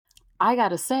I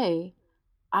gotta say,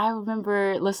 I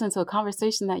remember listening to a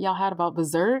conversation that y'all had about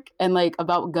Berserk and like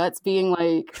about Guts being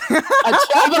like a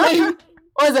traveling,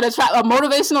 or is it a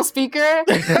motivational speaker?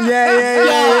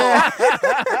 Yeah.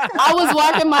 I was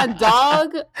walking my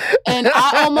dog and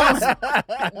I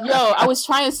was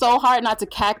trying so hard not to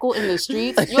cackle in the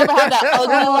streets. You ever have that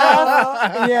ugly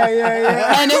laugh?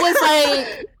 Yeah. And it was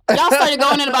like, y'all started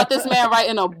going in about this man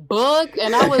writing a book,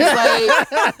 and I was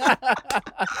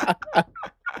like,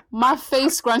 my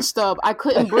face scrunched up. I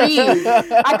couldn't breathe.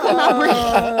 I could not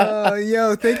breathe.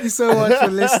 Yo, thank you so much for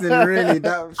listening. Really,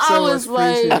 that was so much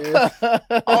appreciated.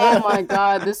 Oh my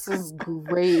God, this is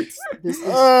great. This is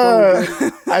so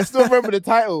great. I still remember the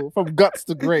title, From Guts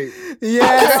to Great. Yeah,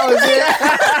 that was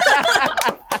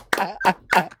it.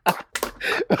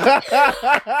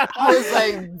 I was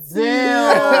like,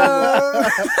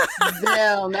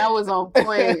 damn, that was on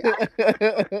point.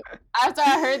 After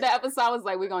I heard that episode, I was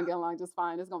like, we're gonna get along just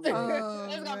fine. It's gonna be great.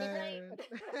 It's gonna be great.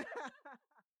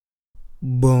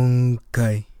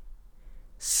 Bonkai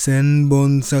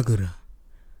Senbon Sakura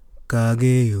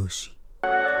Kageyoshi.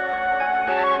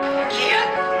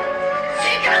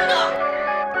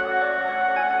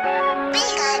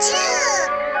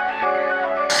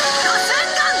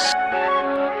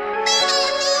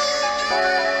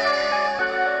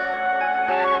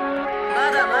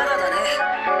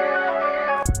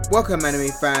 Welcome,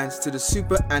 anime fans, to the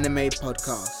Super Anime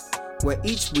Podcast, where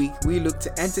each week we look to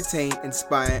entertain,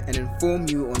 inspire, and inform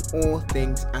you on all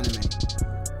things anime.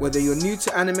 Whether you're new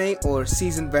to anime or a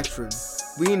seasoned veteran,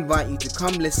 we invite you to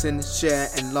come listen, share,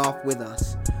 and laugh with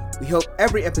us. We hope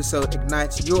every episode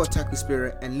ignites your otaku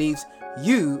spirit and leaves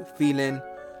you feeling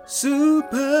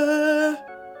super.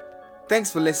 Thanks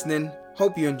for listening.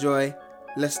 Hope you enjoy.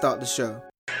 Let's start the show.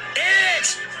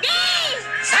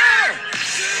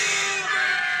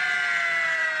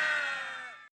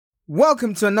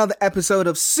 Welcome to another episode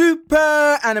of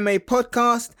Super Anime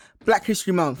Podcast, Black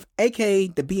History Month, aka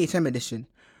the BHM edition,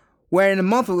 where in the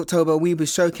month of October we will be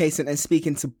showcasing and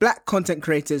speaking to black content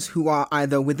creators who are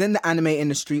either within the anime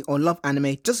industry or love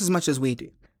anime just as much as we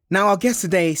do. Now our guest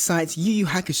today cites Yu Yu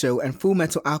Hakusho and Full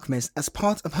Metal Alchemist as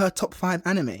part of her top 5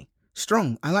 anime.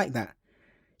 Strong, I like that.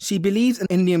 She believes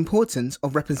in the importance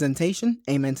of representation,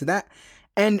 amen to that,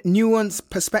 and nuanced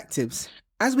perspectives.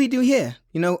 As we do here,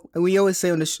 we always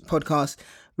say on this podcast,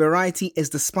 variety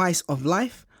is the spice of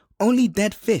life. Only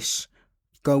dead fish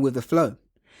go with the flow.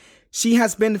 She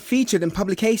has been featured in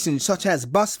publications such as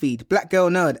BuzzFeed, Black Girl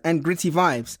Nerd, and Gritty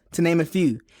Vibes, to name a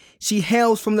few. She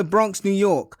hails from the Bronx, New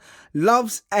York,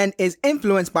 loves and is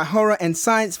influenced by horror and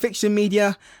science fiction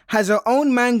media, has her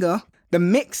own manga, The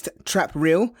Mixed Trap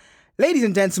Reel. Ladies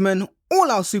and gentlemen, all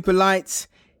our super lights,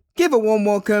 give a warm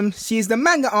welcome. She is the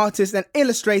manga artist and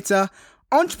illustrator,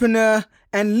 entrepreneur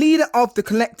and leader of the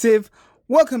collective.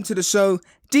 Welcome to the show,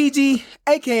 Gigi,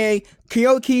 aka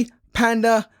Kyoki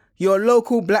Panda, your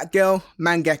local black girl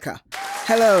mangaka.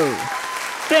 Hello.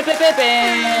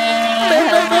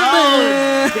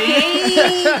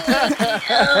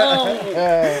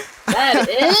 That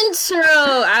intro.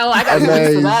 I gotta get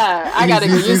used to that. I gotta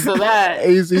get used to that.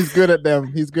 He's good at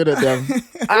them.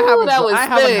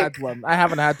 I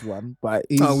haven't had one, but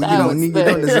you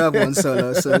don't deserve one,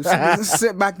 Solo. So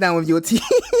sit back down with your tea.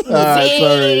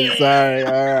 Sorry.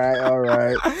 All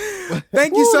right.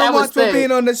 Thank you so much for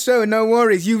being on the show. No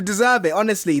worries. You deserve it.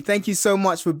 Honestly, thank you so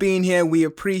much for being here. We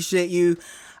appreciate you.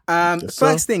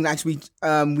 First thing, actually,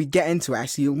 we get into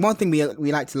actually. One thing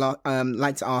we like to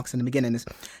ask in the beginning is,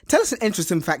 tell us an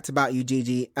interesting fact about you,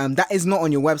 Gigi. That is not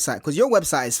on your website, because your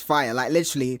website is fire. Like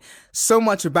literally, so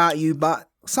much about you, but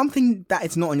something that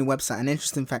is not on your website. An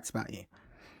interesting fact about you.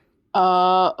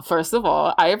 First of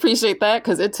all, I appreciate that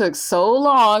because it took so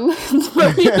long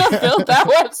for me to build that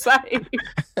website.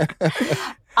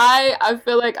 I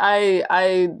feel like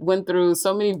I went through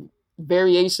so many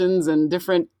variations and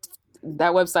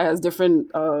that website has different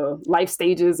life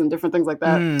stages and different things like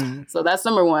that. So that's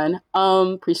number one.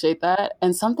 Appreciate that.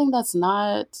 And something that's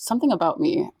not something about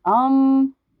me.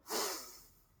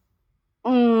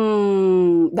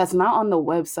 That's not on the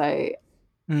website.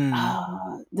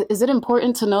 Is it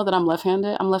important to know that I'm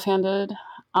left-handed? I'm left-handed.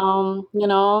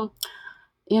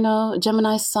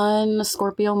 Gemini sun,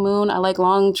 Scorpio moon. I like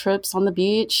long trips on the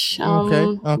beach.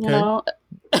 Okay.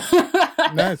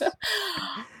 Nice.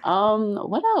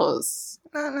 What else?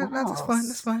 No,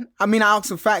 that's fine. I mean, I asked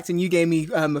for facts and you gave me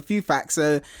a few facts,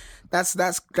 so that's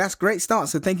great start.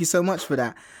 So thank you so much for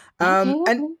that.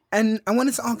 And I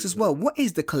wanted to ask as well, what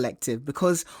is the collective?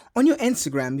 Because on your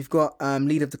Instagram, you've got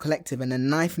lead of the collective and a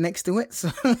knife next to it. So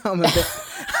I'm a bit,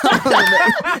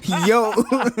 yo,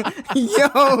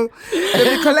 the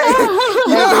collective.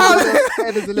 You know how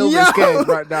Ed is a little bit scared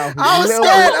right now. I was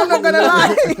scared. I'm not gonna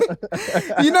lie.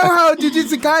 You know how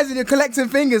Jiu-Jitsu guys and you're collecting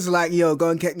fingers, like, yo, go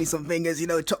and get me some fingers.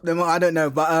 Chop them up. I don't know,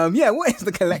 but yeah, what is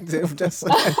the collective? Just.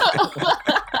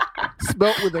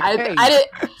 Spelt with a K. I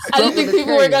didn't think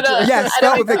people were gonna. Yeah,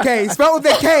 spelt with a K. Spelt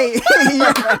with a K.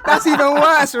 Yeah, that's even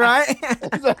worse, right?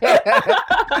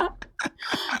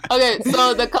 Okay,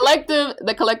 so the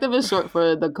collective is short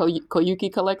for the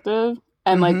Koyuki Collective,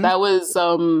 and like that was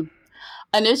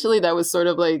initially that was sort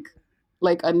of like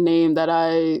a name that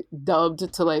I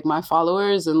dubbed to like my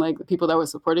followers and like the people that were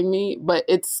supporting me, but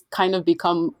it's kind of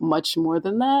become much more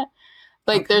than that.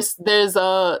 Like there's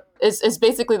it's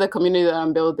basically the community that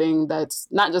I'm building that's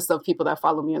not just of people that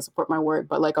follow me and support my work,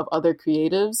 but like of other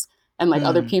creatives and like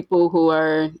other people who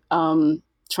are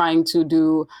trying to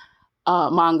do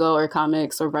manga or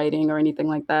comics or writing or anything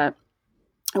like that.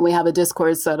 And we have a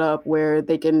Discord set up where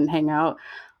they can hang out.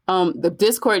 The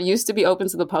Discord used to be open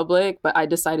to the public, but I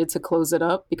decided to close it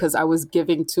up because I was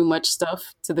giving too much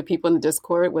stuff to the people in the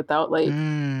Discord without like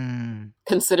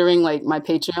considering like my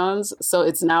Patreons. So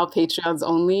it's now Patreons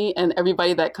only, and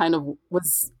everybody that kind of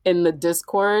was in the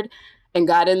Discord and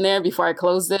got in there before I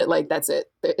closed it, like that's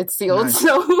it. It's sealed. Nice.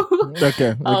 So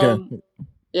okay.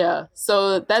 Yeah.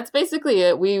 So that's basically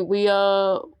it. We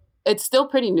it's still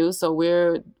pretty new, so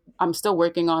I'm still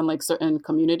working on like certain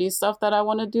community stuff that I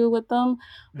want to do with them.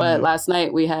 But last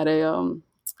night we had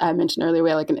I mentioned earlier, we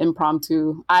had like an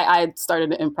impromptu, I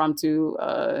started an impromptu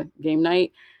game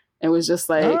night. It was just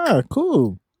like,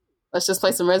 cool. Let's just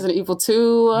play some Resident Evil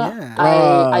 2. Yeah.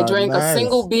 I drank a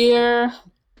single beer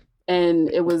and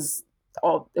it was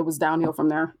downhill from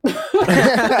there.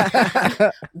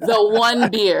 The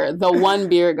one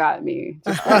beer got me.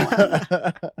 Just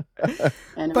the one.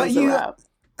 And it was a wrap.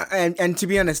 And to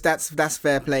be honest, that's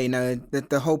fair play.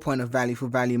 The whole point of value for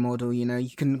value model. You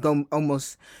can go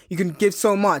you can give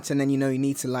so much, and then you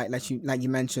need to like you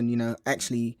mentioned.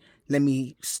 Actually, let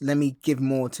me give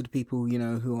more to the people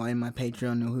who are in my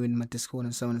Patreon or who are in my Discord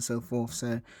and so on and so forth.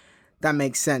 So that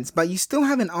makes sense. But you still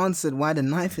haven't answered why the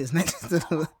knife is next to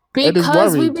the.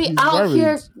 Because we be out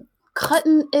here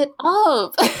cutting it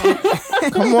up.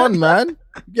 Come on, man.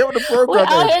 Get with the program. We're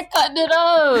out here cutting it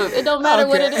up. It don't matter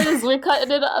what it is. We're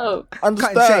cutting it up.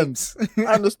 Understand.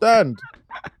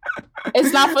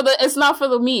 It's not for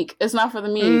the meek. It's not for the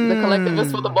meek. The collective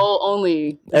is for the bold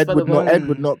only. Ed would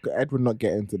not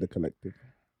get into the collective.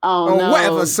 Oh no.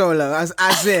 Whatever, Solo. As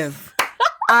if.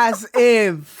 As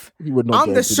if he would not.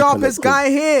 I'm the sharpest guy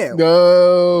here.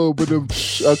 No, but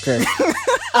okay.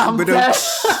 I'm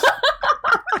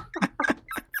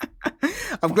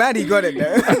glad he got it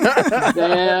though.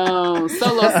 Damn.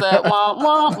 Solo said wah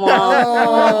wah wah.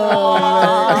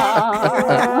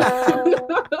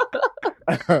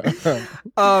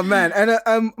 Oh man, and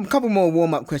a couple more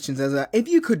warm-up questions. If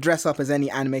you could dress up as any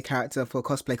anime character for a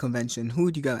cosplay convention, who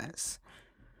would you go as?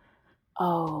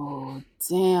 Oh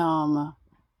damn.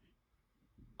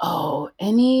 Oh,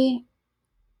 any?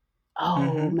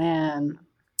 Oh, man.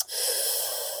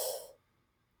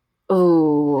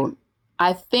 Oh,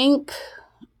 I think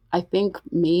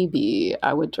maybe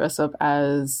I would dress up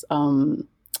as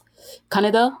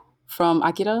Kaneda from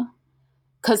Akira.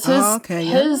 Because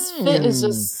his fit is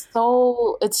just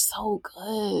it's so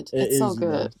good. It's so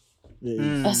good.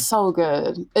 It's so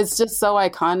good. It's just so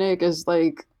iconic. It's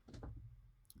like,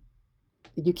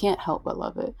 you can't help but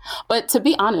love it. But to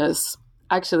be honest,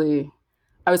 actually,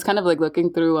 I was kind of like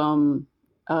looking through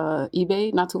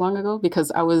eBay not too long ago because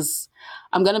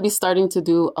I'm going to be starting to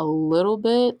do a little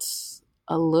bit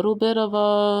of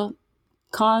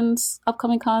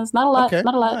upcoming cons. Not a lot.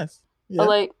 Nice. Yeah.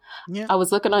 But I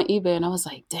was looking on eBay and I was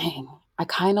like, dang, I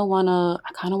kind of want to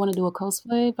do a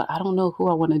cosplay, but I don't know who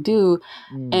I want to do.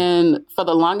 And for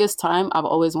the longest time, I've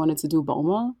always wanted to do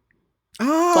Bulma.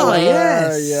 Oh,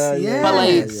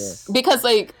 yes. But because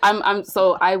I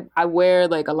wear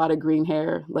like a lot of green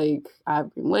hair. Like I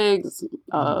have green wigs,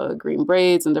 green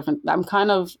braids and different. I'm kind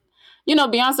of,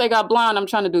 Beyonce got blonde. I'm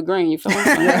trying to do green. You feel me?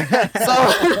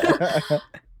 So,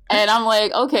 and I'm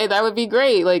like, okay, that would be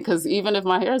great. Like, because even if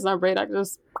my hair is not braid, I can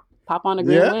just pop on a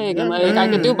green wig and like I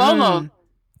could do Bulma.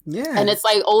 Yeah. And it's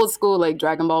like old school, like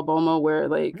Dragon Ball Bulma, where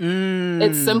like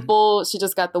it's simple. She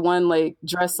just got the one like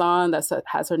dress on that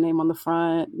has her name on the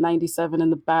front, 97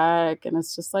 in the back. And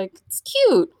it's just like, it's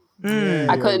cute.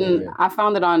 I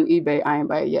found it on eBay. I ain't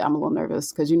buy it yet. I'm a little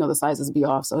nervous because the sizes be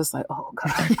off. So it's like, oh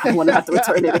God, I want to have to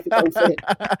return it if it don't fit.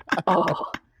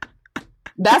 Oh.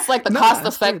 That's like the No, cost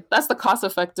that's effect. good. That's the cost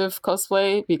effective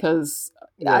cosplay because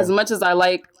Yeah. as much as I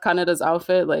like Kanada's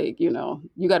outfit, like you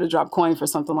got to drop coin for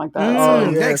something like that. Oh, So,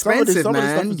 yeah. They're expensive, some of the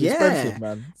man. stuff is Yeah. expensive,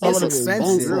 man. Some It's of it is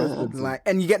expensive. real expensive. Like,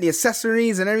 and you get the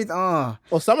accessories and everything. Oh,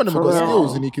 Or some of them have For got real.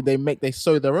 skills, and they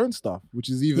sew their own stuff, which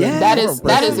is even Yeah. that more is a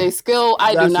impressive. skill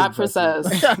I do That's not impressive.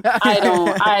 possess.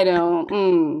 I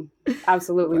don't.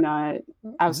 Absolutely not.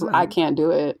 Absolutely, I can't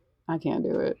do it. I can't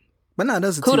do it. but no,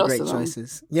 those are Kudos two to great them.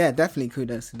 choices. Yeah, definitely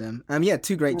kudos to them. Yeah,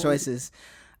 two great choices.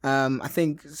 I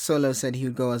think Solo said he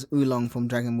would go as Oolong from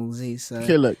Dragon Ball Z. So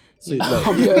Okay, look. See, look.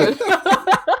 I'm good.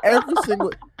 Every single.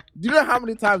 Do you know how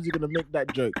many times you're gonna make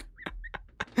that joke?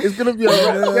 It's gonna be a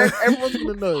everyone's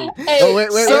gonna know. Hey, Oh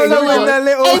wait, Solo Solo. in the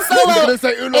little. Hey, He's Solo. gonna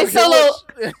say Oolong. Hey, Solo.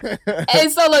 watch. Hey,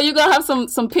 Solo, you gonna have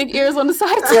some pig ears on the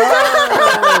side too?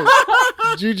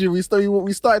 Oh, Juju, we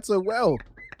started so well.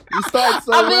 We started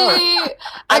so I well. mean,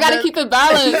 I gotta keep it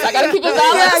balanced. Yeah, exactly. I gotta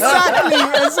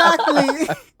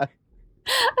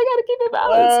keep it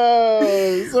balanced. Oh,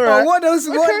 it's all right. Oh, what else?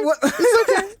 Okay. What?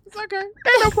 It's okay.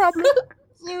 Ain't no problem.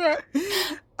 It's all right.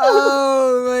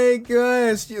 Oh my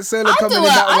gosh! You're Solo I coming do in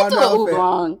that a one outfit.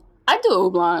 Oolong. I do a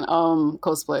Oolong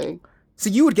cosplay. So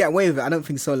you would get away with it. I don't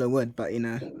think Solo would, but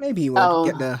maybe he would Oh.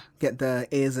 get the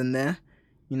ears in there.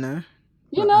 You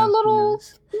But, know, who little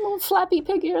knows? flappy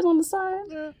pig ears on the side.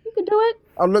 Yeah. You could do it.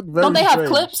 I look very Don't they have strange.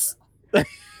 clips?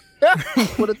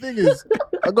 Well, the thing is,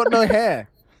 I got no hair,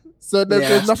 so there's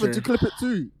that's nothing true. to clip it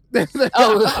to.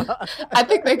 Oh, I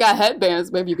think they got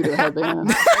headbands. Maybe you could do a headband.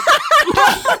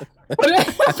 Put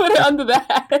it under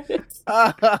that.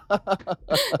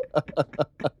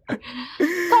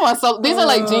 Come on, so these are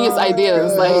like genius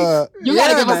ideas. Like you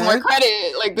gotta Yeah, give us man. more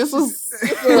credit. Like this is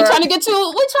we're trying to get you.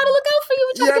 We're trying to look out for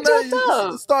you. We're trying to get you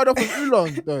hooked up. Start off with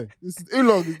Oolong though.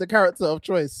 Oolong is the character of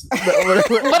choice. that we're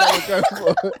going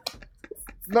for.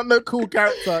 Not no cool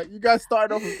character. You guys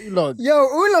started off with Oolong. Yo,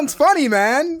 Oolong's funny,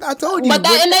 man. I told you. But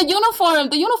that in that uniform,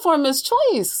 the uniform is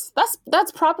choice.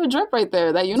 That's proper drip right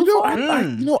there. That You know,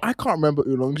 uniform. I can't remember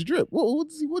Oolong's drip. What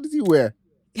does he wear?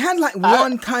 He had like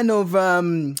one kind of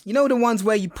the ones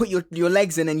where you put your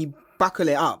legs in and you buckle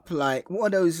it up. Like what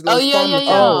are those? Oh yeah, yeah,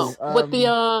 yeah. Oh, With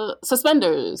the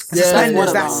suspenders. Yeah,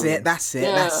 Suspenders. That's That's one it. of them.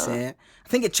 That's Yeah. it. I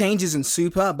think it changes in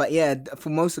Super, but yeah, for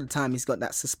most of the time he's got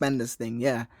that suspenders thing.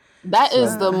 Yeah. That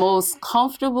is the most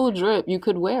comfortable drip you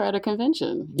could wear at a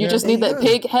convention. You Yeah. just There need you that go.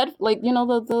 pig head, like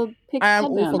the pig I am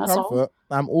headband. all for That's comfort. all.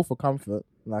 I'm all for comfort.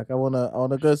 Like I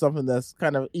wanna go something that's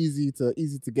kind of easy to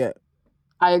get.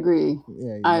 I agree.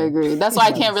 Yeah, I agree. That's why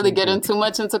I can't really get Simple. in too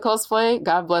much into cosplay.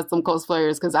 God bless them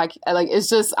cosplayers, because I like. It's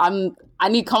just I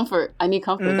need comfort. I need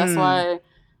comfort. That's why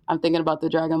I'm thinking about the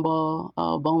Dragon Ball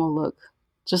Bulma look.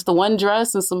 Just the one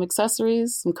dress and some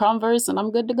accessories, some Converse, and I'm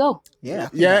good to go. Yeah. I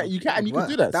think Yeah, that you can. would You can work.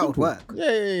 do that. That would Simple. work.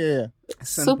 Yeah.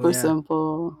 Super yeah.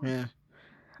 simple. Yeah.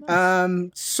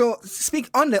 So speak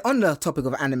on the topic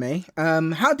of anime.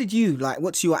 How did you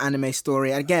what's your anime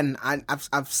story? Again,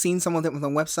 I've seen some of them on the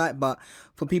website, but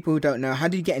for people who don't know, how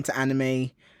did you get into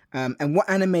anime? And what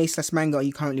anime/manga are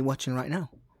you currently watching right now?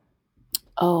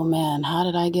 Oh man, how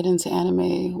did I get into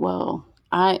anime? Well,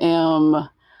 I am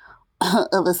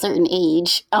of a certain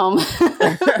age.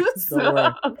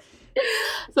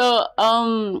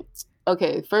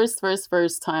 Okay, first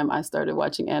time I started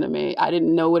watching anime, I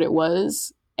didn't know what it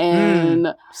was.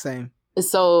 And Same.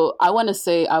 so I want to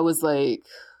say I was like,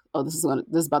 oh, this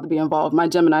is about to be involved. My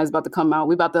Gemini is about to come out.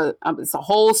 It's a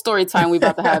whole story time we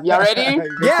about to have. Y'all ready?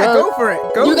 Yeah, go for it.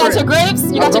 You got your grapes?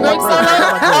 You got your grapes, Solo?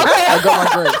 I got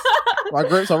my grapes. My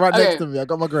grapes are right Okay. next to me. I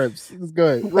got my grapes. Let's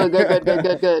go.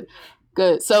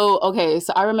 Good. So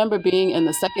I remember being in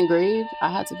the second grade. I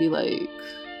had to be like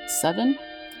 7.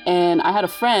 And I had a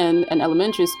friend in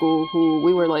elementary school who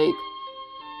we were like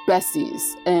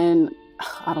besties. And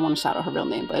I don't want to shout out her real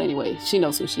name, but anyway, she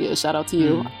knows who she is. Shout out to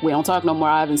you. We don't talk no more.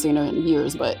 I haven't seen her in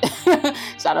years, but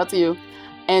shout out to you.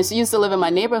 And she used to live in my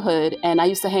neighborhood, and I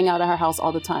used to hang out at her house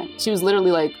all the time. She was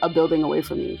literally like a building away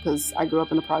from me because I grew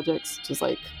up in the projects, just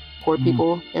like poor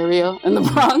people area in the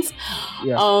Bronx.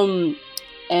 Yeah.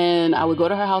 And I would go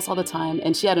to her house all the time.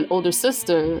 And she had an older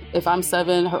sister. If I'm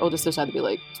 7, her older sister had to be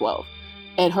like 12.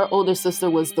 And her older sister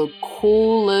was the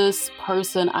coolest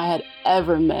person I had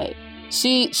ever met.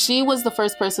 She was the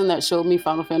first person that showed me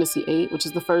Final Fantasy VIII, which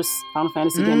is the first Final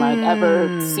Fantasy game I'd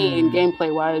ever seen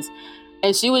gameplay wise.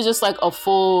 And she was just like a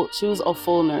full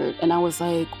nerd. And I was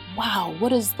like, wow,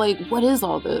 what is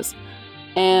all this?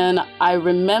 And I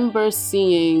remember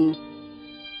seeing,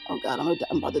 oh God,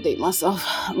 I'm about to date myself,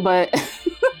 but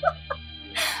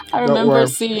I remember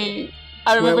seeing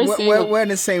I remember seeing. We're in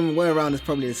the same. We're around is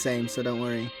probably the same, so don't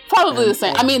worry. Probably the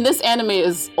same. I mean, this anime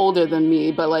is older than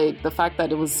me, but like the fact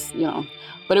that it was,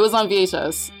 but it was on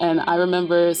VHS, and I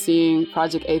remember seeing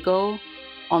Project Echo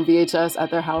on VHS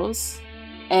at their house,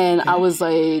 and I was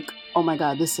like, oh my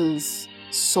god, this is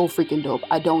so freaking dope.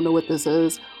 I don't know what this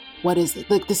is. What is it?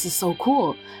 Like, this is so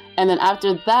cool. And then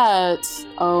after that,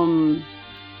 in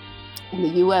the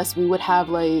US, we would have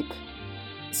like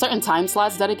certain time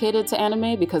slots dedicated to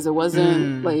anime because it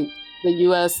wasn't like the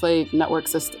US like network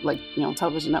system, like,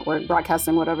 television network,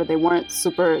 broadcasting, whatever. They weren't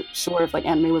super sure if like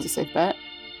anime was a safe bet.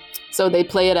 So they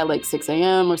play it at like 6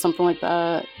 a.m. or something like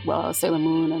that. Well, Sailor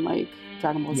Moon and like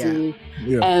Dragon Ball Z.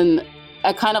 Yeah. And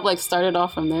I kind of like started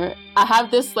off from there. I have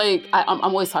this like, I'm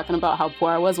always talking about how poor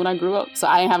I was when I grew up. So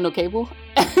I didn't have no cable.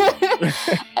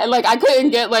 And like I couldn't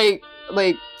get like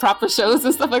proper shows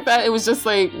and stuff like that. It was just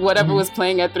like whatever was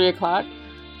playing at 3 o'clock.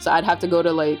 So I'd have to go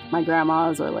to like my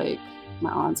grandma's or like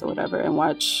my aunts or whatever and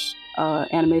watch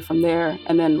anime from there.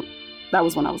 And then that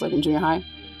was when I was like in junior high.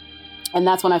 And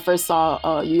that's when I first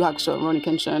saw Yu Yu Hakusho and Rurouni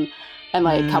Kenshin and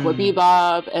like Cowboy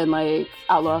Bebop and like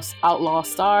Outlaw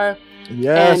Star.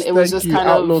 Yes, and it was just kind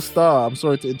Outlaw of Star. I'm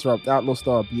sorry to interrupt. Outlaw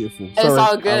Star, beautiful. It's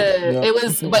all good. It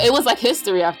was, but it was like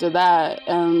history after that,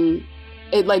 and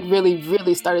it like really,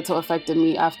 really started to affect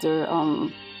me after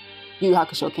Yu Yu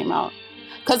Hakusho came out,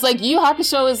 because like Yu Yu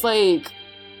Hakusho is like,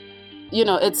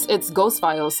 it's Ghost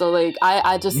Files, so like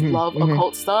I just love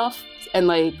occult stuff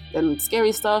and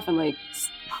scary stuff and like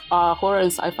horror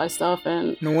and sci-fi stuff,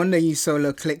 and no wonder you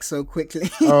solo click so quickly.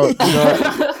 Oh,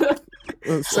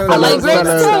 I like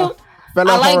grapes too. I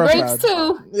like grapes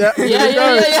too. Yeah.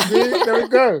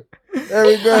 There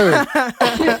we go.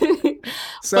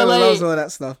 So loves all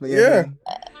that stuff. But yeah.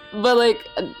 But like,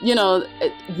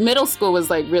 middle school was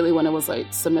like really when it was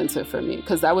like cemented for me,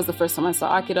 because that was the first time I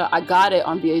saw Akira. I got it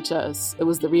on VHS. It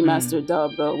was the remastered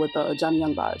dub though with Johnny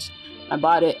Young Bodge. I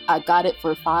bought it. I got it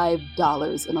for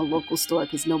 $5 in a local store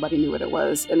because nobody knew what it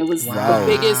was, and it was the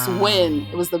biggest win.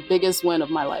 It was the biggest win of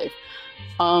my life.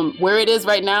 Where it is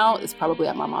right now is probably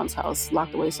at my mom's house,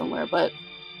 locked away somewhere. But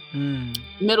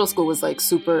middle school was like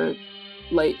super,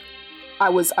 like I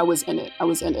was in it. I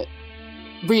was in it,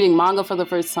 reading manga for the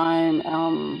first time.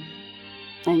 And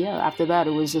yeah, after that,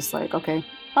 it was just like, okay,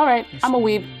 all right, I'm a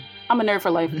weeb. I'm a nerd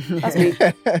for life. That's me.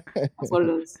 That's what it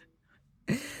is.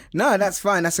 No, that's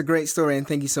fine. That's a great story, and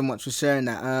thank you so much for sharing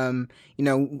that.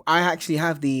 I actually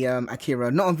have the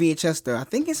Akira, not on VHS though. I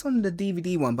think it's on the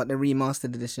DVD one, but the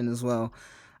remastered edition as well.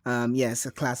 It's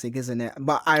a classic, isn't it?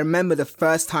 But I remember the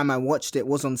first time I watched it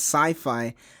was on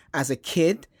Sci-Fi as a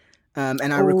kid,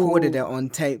 and I recorded it on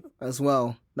tape as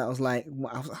well. That was like,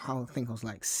 I think I was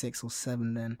like 6 or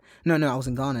 7 then. No, I was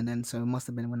in Ghana then, so it must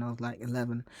have been when I was like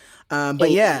 11.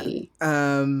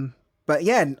 But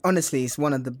yeah, honestly, it's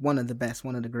one of the best,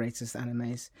 one of the greatest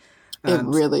animes. It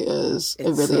really is. It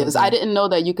really is. I didn't know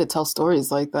that you could tell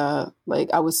stories like that. Like,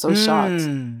 I was so shocked.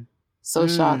 So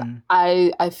shocked.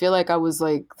 I feel like I was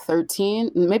like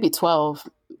 13, maybe 12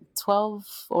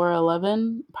 or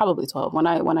 11, probably 12 when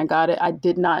I got it. I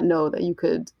did not know that you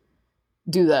could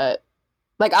do that.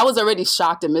 Like, I was already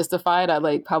shocked and mystified at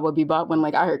like Cowboy Bebop when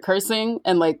like I heard cursing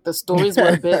and like the stories were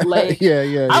a bit like,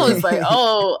 I was like,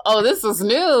 oh, this is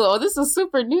new. Oh, this is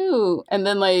super new. And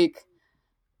then like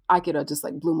Akira just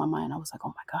like blew my mind. I was like, oh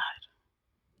my God,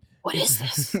 what is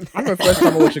this? I remember the first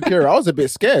time I watched Akira, I was a bit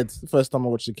scared the first time I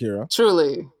watched Akira.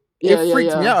 Truly. It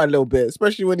freaked me out a little bit,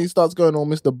 especially when he starts going all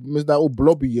Mr. all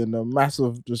blobby and the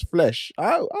massive just flesh.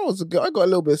 I got a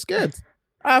little bit scared.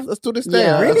 I have to this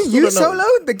day. Really? You Solo?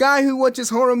 The guy who watches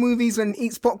horror movies and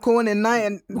eats popcorn at night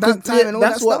and nighttime and all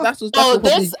that stuff?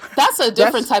 That's a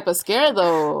different type of scare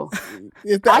though.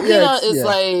 Akira is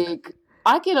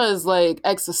like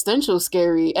existential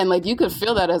scary, and like you could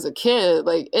feel that as a kid.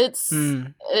 Like that's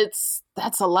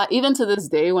a lot. Even to this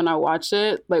day when I watch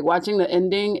it, like watching the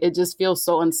ending, it just feels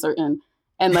so uncertain.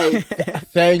 And like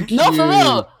thank you. No, for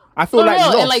real. I feel like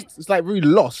lost. And like, it's like really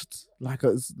lost. Like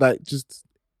it's like just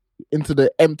into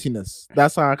the emptiness.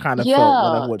 That's how I kind of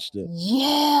felt when I watched it.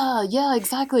 Yeah,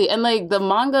 exactly. And like the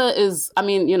manga is, I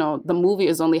mean, the movie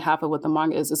is only half of what the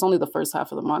manga is. It's only the first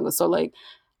half of the manga. So like,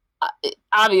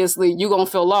 obviously you're going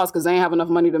to feel lost because they ain't have enough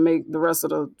money to make the rest of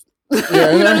the, you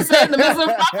know what I'm saying? The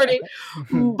missing property.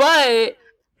 But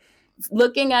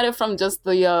looking at it from just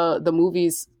the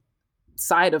movie's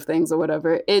side of things or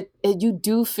whatever, it you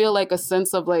do feel like a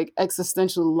sense of like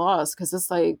existential loss because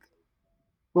it's like,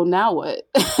 well, now what?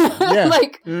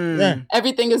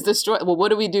 Everything is destroyed. Well, what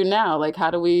do we do now? Like,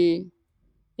 how do we,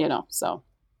 so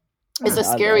it's a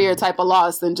scarier type of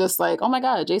loss than just like, oh my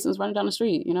God, Jason's running down the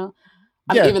street,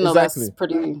 Even though that's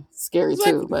pretty scary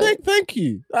too. But thank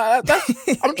you. I'm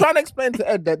trying to explain to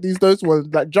Ed that those ones,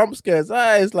 like jump scares,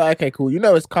 it's like, okay, cool,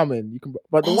 it's coming.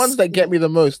 But the ones that get me the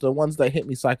most, the ones that hit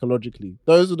me psychologically,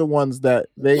 those are the ones that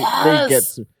they get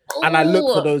to. And I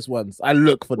look for those ones. I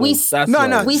look for those.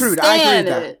 True.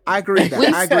 I agree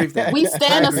with that. We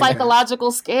stand a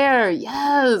psychological scare.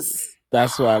 Yes.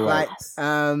 That's what I like.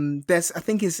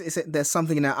 There's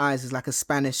something in their eyes. It's like a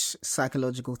Spanish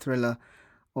psychological thriller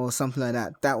or something like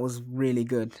that. That was really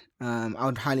good. I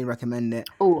would highly recommend it.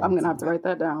 Oh, I'm gonna have to write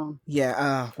that down.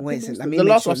 Yeah. Wait a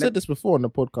second. I've said this before on the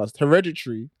podcast.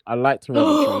 Hereditary. I liked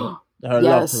Hereditary. I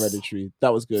loved Hereditary.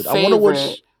 That was good. I want to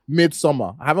watch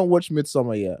Midsommar. I haven't watched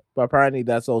Midsommar yet, but apparently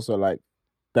that's also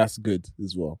that's good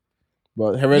as well.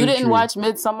 But Hereditary. You didn't watch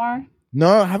Midsommar?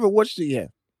 No, I haven't watched it yet.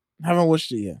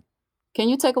 Can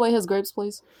you take away his grapes,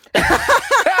 please?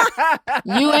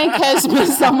 You ain't catch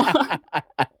Midsommar.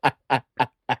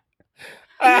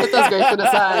 Put those grapes to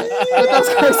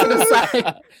the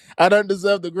side. I don't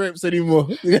deserve the grapes anymore.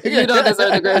 You don't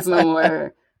deserve the grapes no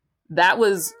more. It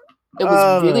was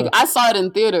really good. I saw it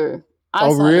in theater.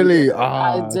 Really?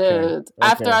 I did. Okay.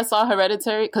 After I saw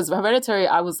Hereditary, because Hereditary,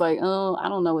 I was like, oh, I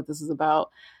don't know what this is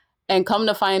about. And come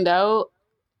to find out,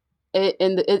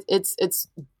 it's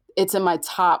in my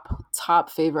top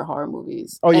favorite horror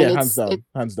movies. Oh yeah, hands down.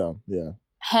 Yeah,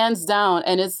 hands down.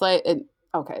 And it's like,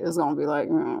 okay, this is gonna be like,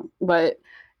 but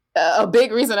a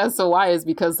big reason as to why is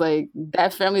because like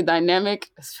that family dynamic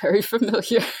is very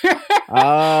familiar.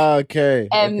 Okay.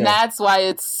 And that's why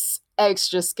it's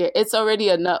extra scary. It's already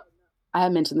enough. I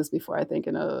had mentioned this before, I think,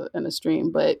 in a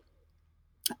stream, but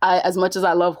as much as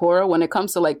I love horror, when it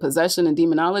comes to like possession and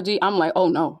demonology, I'm like, oh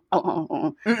no.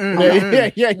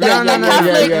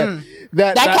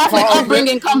 That Catholic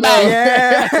upbringing come back.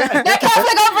 Yeah. That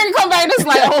Catholic upbringing come back. And it's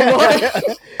like, oh Lord,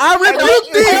 I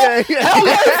rebuke thee.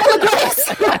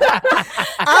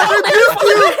 I rebuke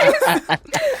you.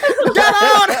 Get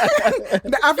out.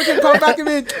 The African come back in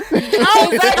me.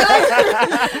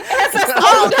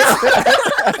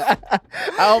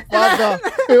 Our Father,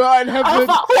 who art in heaven. You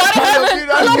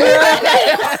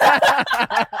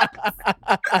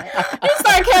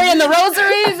start carrying the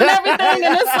rosaries and everything,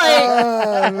 and it's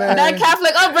like that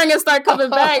Catholic upbringing start coming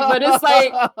back, but it's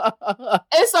like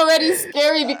it's already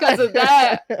scary because of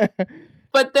that.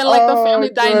 But then like the family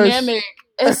dynamic,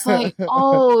 it's like,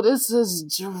 oh, this is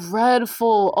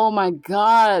dreadful. Oh my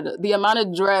God. The amount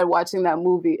of dread watching that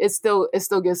movie, it still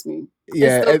gets me.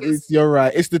 Yeah, you're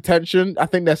right. It's the tension. I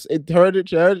think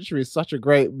Hereditary is such a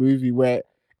great movie where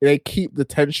they keep the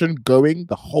tension going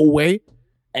the whole way,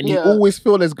 and you always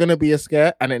feel there's gonna be a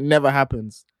scare, and it never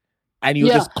happens. And you're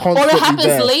just constantly or it happens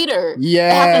there. later.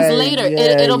 Yeah, it happens later.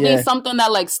 It'll be something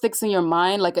that like sticks in your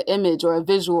mind, like an image or a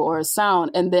visual or a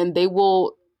sound, and then they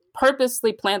will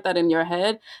purposely plant that in your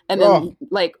head, and then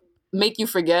like make you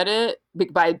forget it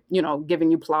by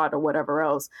giving you plot or whatever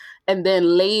else, and then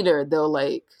later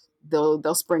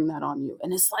they'll spring that on you,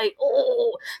 and it's like,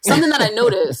 oh, something that I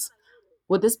noticed.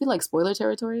 Would this be like spoiler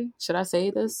territory? Should I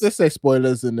say this? Just say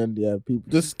spoilers, and then people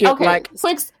just skip. Okay,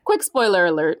 quick spoiler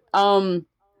alert.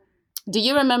 Do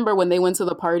you remember when they went to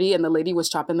the party and the lady was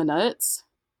chopping the nuts?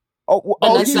 And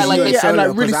like really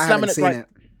slamming it right.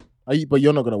 But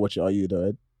you're not gonna watch it, are you, though,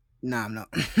 Ed? Nah, I'm not.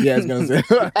 Yeah, I was gonna say.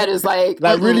 Ed is like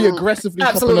really aggressively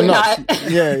chopping the nuts.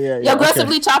 Yeah.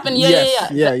 Aggressively chopping.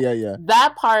 Yeah.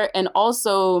 That part, and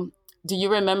also, do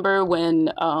you remember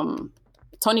when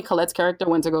Toni Collette's character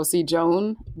went to go see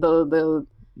Joan, the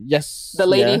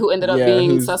lady who ended up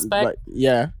being suspect?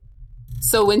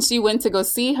 So when she went to go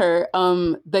see her,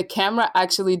 the camera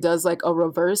actually does like a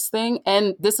reverse thing.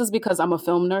 And this is because I'm a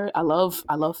film nerd. I love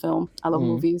film. I love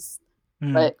movies.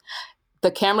 But the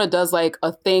camera does like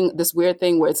this weird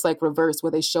thing where it's like reverse,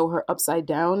 where they show her upside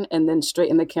down and then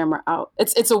straighten the camera out.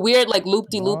 It's a weird like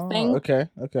loop-de-loop thing. Okay.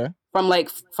 From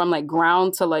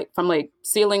ground to from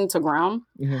ceiling to ground.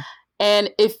 Mm-hmm.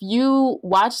 And if you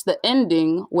watch the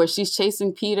ending where she's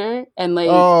chasing Peter and like...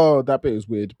 Oh, that bit is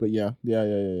weird, but yeah.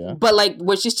 But like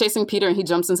where she's chasing Peter and he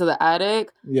jumps into the attic,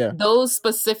 those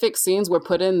specific scenes were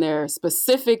put in there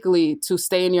specifically to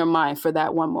stay in your mind for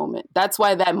that one moment. That's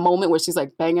why that moment where she's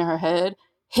like banging her head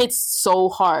hits so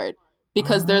hard,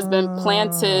 because there's been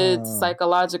planted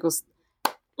psychological...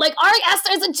 Like Ari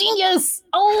Aster is a genius!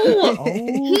 Oh,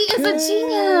 he is a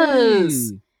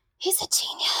genius! He's a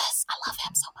genius. I love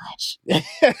him so much.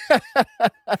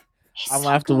 I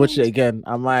might have to watch it again.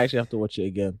 I might actually have to watch it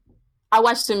again. I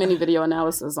watched too many video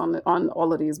analysis on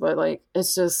all of these, but like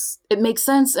it makes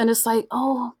sense, and it's like,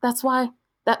 oh, that's why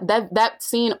that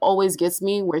scene always gets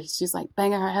me, where she's like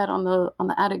banging her head on the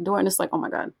attic door, and it's like, oh my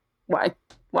God, why?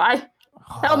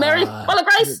 Hail Mary, full of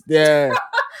grace. Yeah.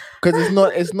 Because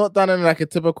it's not done in like a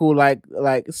typical like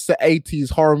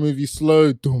 80s horror movie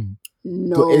slow doom.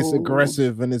 No, it's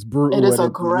aggressive and it's brutal. It is and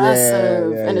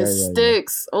aggressive and it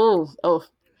sticks. Oh.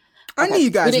 I knew you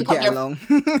guys would get along.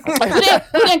 we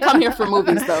didn't come here for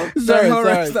movies though.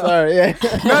 Sorry, yeah.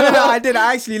 No, I did.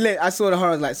 I actually I saw the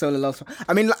horrors like Solo loves.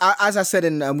 I mean, as I said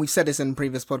we've said this in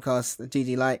previous podcasts,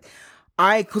 Gigi, like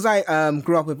because I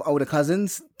grew up with older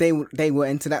cousins, they were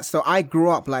into that. So I grew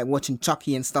up like watching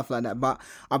Chucky and stuff like that. But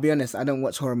I'll be honest, I don't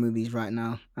watch horror movies right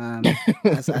now,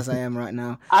 as I am right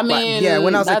now. I mean, but, yeah,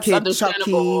 when I was a kid,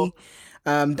 understandable. Chucky.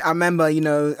 I remember,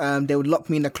 they would lock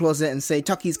me in the closet and say,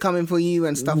 Chucky's coming for you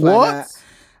and stuff like that.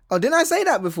 Oh, didn't I say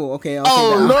that before? Okay.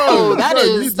 No, that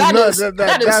is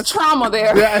trauma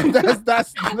there.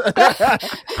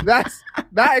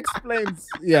 That explains.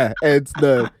 Yeah, it's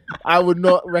no. I would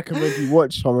not recommend you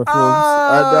watch horror films.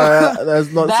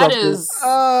 That's not that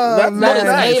something. That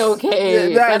is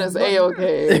A-okay. That is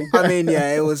A-okay. I mean,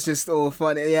 yeah, it was just all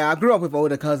funny. Yeah, I grew up with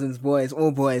older cousins,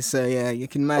 all boys. So yeah, you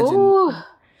can imagine. Ooh.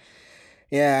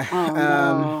 Yeah.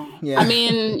 No. Yeah. I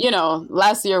mean,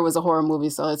 last year was a horror movie,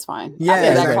 so it's fine. Yeah,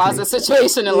 I that closet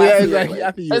situation in last year.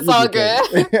 Exactly. It's all good.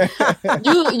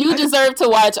 You deserve to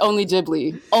watch Only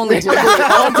Ghibli. Only Ghibli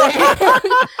all day.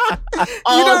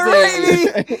 All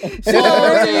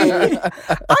day.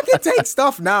 I can take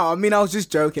stuff now. I mean, I was just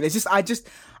joking. It's just I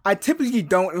typically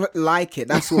don't like it.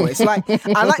 That's all. It's like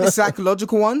I like the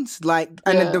psychological ones. Like,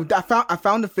 and I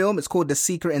found a film. It's called The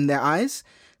Secret in Their Eyes.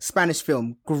 Spanish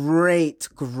film, great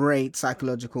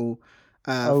psychological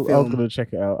film. I'm gonna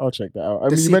check it out. I'll check that out. I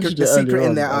mean, you mentioned The Secret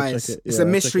in Their Eyes. It's a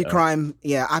mystery crime.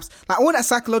 Yeah, like all that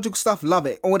psychological stuff, love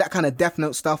it. All that kind of Death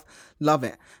Note stuff, love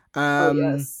it. Oh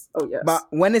yes. But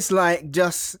when it's like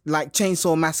just like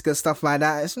Chainsaw Massacre stuff like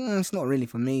that, it's not really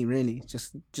for me. Really,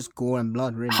 just gore and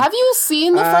blood. Really. Have you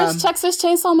seen the first Texas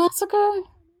Chainsaw Massacre?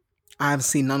 I have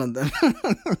seen none of them.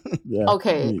 Yeah.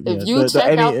 Okay, if you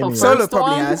check out the first Solo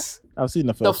probably one, has. I've seen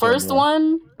the first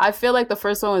one. I feel like the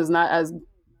first one is not as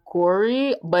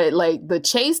gory, but like the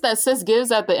chase that Sis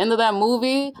gives at the end of that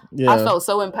movie, I felt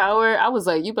so empowered. I was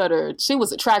like, she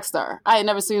was a track star. I had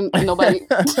never seen nobody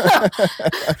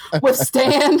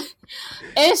withstand.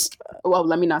 Well,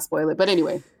 let me not spoil it, but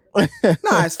anyway. No,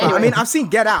 it's fine. Anyway. I mean, I've seen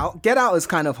Get Out. Get Out is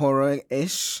kind of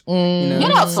horror-ish.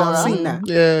 Get Out's horror. I've seen that.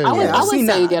 I would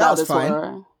say Get Out is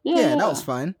horror. Yeah, that was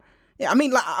fine. Yeah, I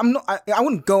mean, like, I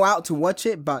wouldn't go out to watch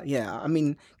it, but yeah, I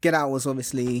mean, Get Out was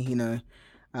obviously,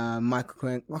 Michael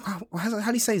Cohen. How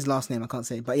do you say his last name? I can't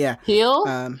say it, but yeah. Peele?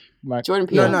 Jordan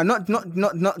Peele. No,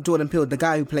 not Jordan Peele. The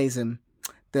guy who plays him.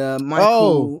 The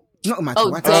Michael. Not Michael.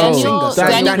 Daniel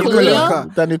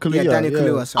Kaluuya. Daniel Kaluuya. Yeah, Daniel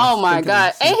Kaluuya. Sorry. Oh my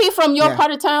God! Ain't he from your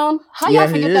part of town? How y'all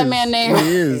forget that man's name?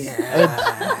 He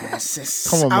is.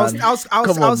 Come on, man.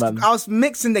 I was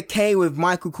mixing the K with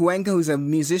Michael Cuenca, who's a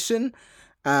musician.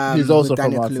 He's also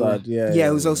from outside. Yeah,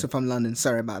 who's also from London.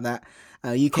 Sorry about that.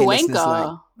 UK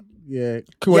Cuenca.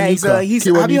 Kiwanuka. He's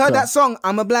have you heard that song?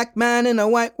 I'm a black man in a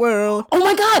white world. Oh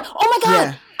my God!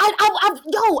 Yeah.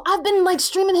 I've been like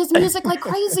streaming his music like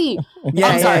crazy.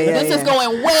 I'm sorry. This is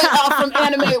going way off from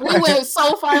anime. We went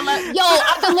so far. Like,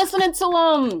 I've been listening to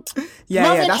Love and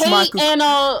Hate Michael. And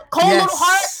Cold Little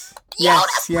Heart.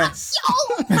 Yes.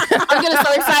 I'm getting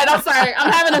so excited. I'm sorry.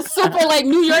 I'm having a super like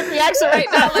New York reaction right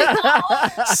now. Like,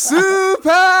 super.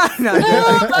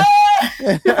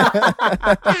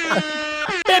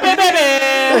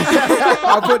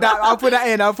 I'll put that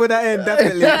in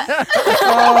definitely.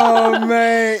 Oh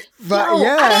mate, but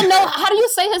I didn't know how do you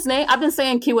say his name. I've been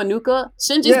saying Kiwanuka.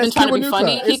 Shinji's been trying to be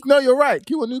funny. No, you're right,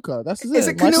 Kiwanuka. That's his name. Is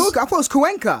it Kiwanuka? I thought it was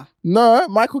Cuenca. No,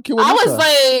 Michael Kiwanuka. I was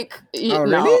like, really?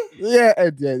 No. Yeah.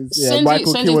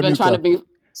 Shinji's been trying to be.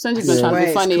 Shinji's been trying to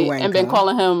be funny and been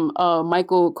calling him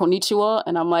Michael Konnichiwa,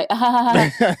 and I'm like,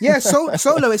 yeah.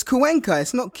 Solo is Cuenca.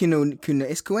 It's not Kino.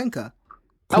 It's Cuenca.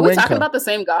 Are we talking about the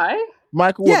same guy?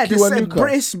 Michael Kiwanuka.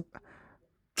 British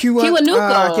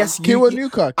Kiwanuka.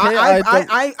 Kiwanuka.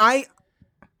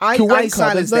 I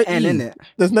silence the N in it.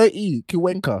 There's no E.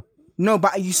 Kiwanuka. No,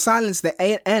 but you silence the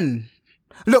A and N.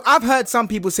 Look, I've heard some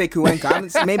people say Cuenca.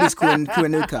 Maybe it's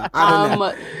Kiwanuka. I don't know.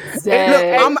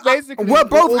 Look, we're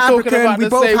both African. We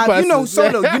both have,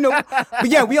 Solo. But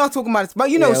yeah, we are talking about it.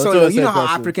 But Solo. You know how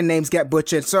African names get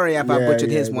butchered. Sorry if I butchered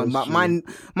his one, but mine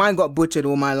got butchered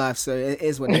all my life, so it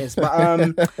is what it is. But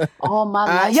all my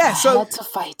life, I had to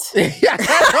fight.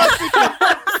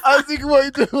 I was thinking, what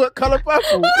you doing? What color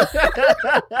purple?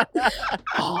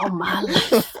 All my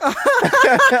life.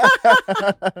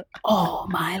 All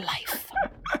my life.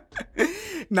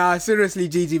 Nah, seriously,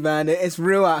 Gigi, man, it's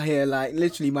real out here. Like,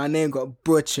 literally, my name got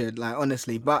butchered. Like,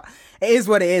 honestly, but it is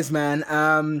what it is, man.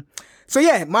 So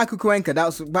yeah, Michael Cuenca. That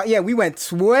was, but yeah, we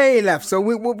went way left. So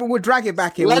we'll drag it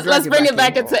back in. Let's bring it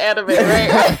back into anime,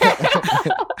 right?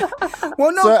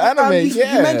 Well, no, So anime,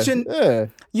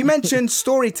 you mentioned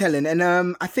storytelling, and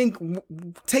I think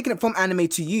taking it from anime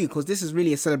to you, because this is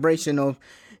really a celebration of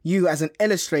you as an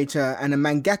illustrator and a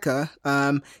mangaka.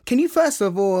 Can you first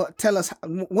of all tell us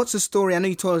what's the story? I know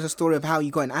you told us a story of how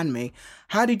you got in anime.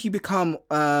 How did you become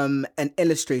an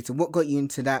illustrator? What got you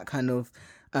into that kind of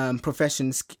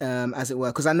professions, as it were?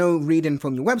 Because I know reading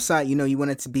from your website, you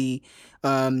wanted to be,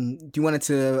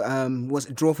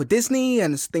 draw for Disney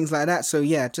and things like that. So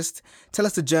yeah, just tell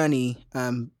us the journey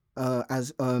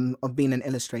of being an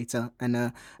illustrator and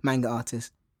a manga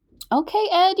artist. Okay,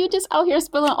 Ed, you just out here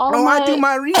spilling all of my... I do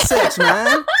my research,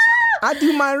 man. I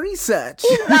do my research.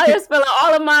 He's out here spilling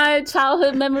all of my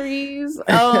childhood memories.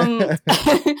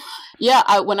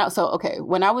 Yeah, when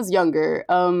I was younger,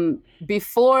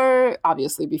 before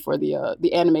the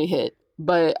anime hit,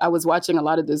 but I was watching a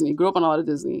lot of Disney, grew up on a lot of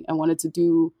Disney, and wanted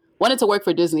to work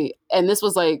for Disney. And this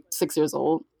was like 7 years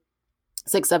old.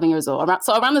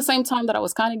 Around the same time that I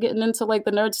was kind of getting into like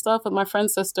the nerd stuff with my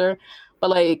friend's sister. But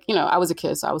like, I was a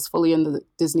kid, so I was fully in the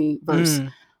Disney verse.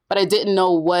 But I didn't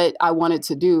know what I wanted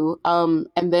to do. And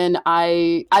then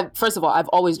I first of all, I've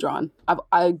always drawn.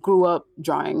 I grew up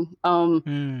drawing.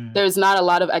 There's not a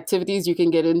lot of activities you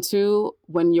can get into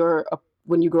when you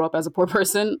grow up as a poor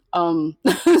person.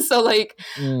 So like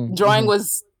drawing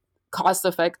was cost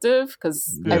effective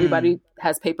because everybody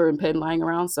has paper and pen lying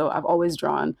around. So I've always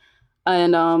drawn.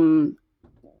 And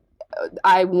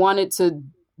I wanted to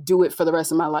do it for the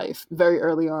rest of my life very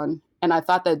early on. And I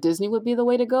thought that Disney would be the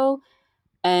way to go.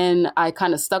 And I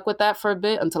kind of stuck with that for a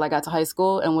bit until I got to high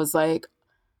school and was like,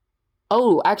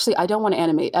 oh, actually, I don't want to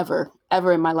animate ever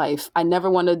in my life. I never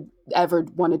want to do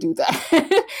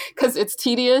that because it's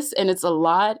tedious and it's a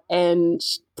lot. And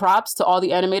props to all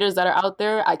the animators that are out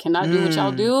there. I cannot do what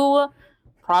y'all do.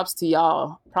 Props to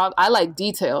y'all. I like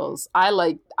details. I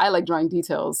like drawing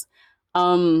details.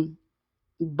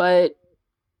 But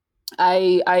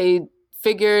I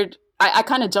figured I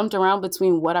kind of jumped around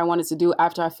between what I wanted to do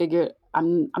after I figured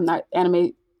I'm not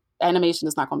animation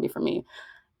is not going to be for me.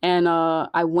 And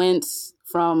I went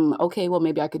from, okay, well,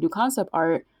 maybe I could do concept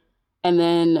art and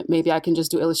then maybe I can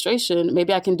just do illustration.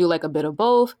 Maybe I can do like a bit of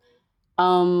both.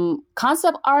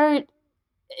 Concept art,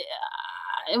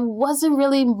 it wasn't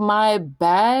really my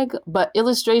bag, but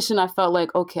illustration, I felt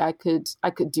like, okay, I could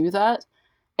do that.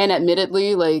 And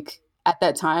admittedly, like at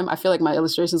that time, I feel like my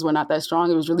illustrations were not that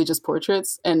strong. It was really just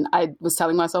portraits. And I was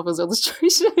telling myself it was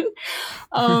illustration.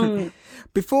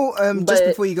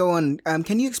 Before you go on,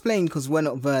 can you explain, because we're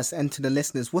not versed, and to the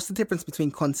listeners, what's the difference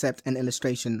between concept and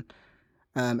illustration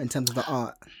in terms of the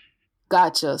art?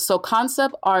 Gotcha. So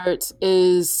concept art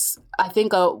is, I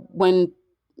think, when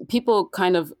people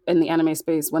kind of in the anime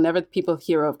space, whenever people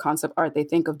hear of concept art, they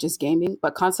think of just gaming.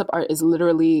 But concept art is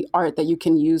literally art that you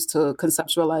can use to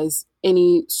conceptualize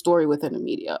any story within a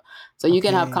media. So you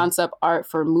can have concept art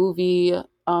for movie,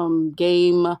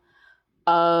 game,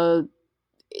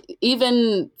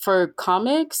 even for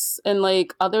comics and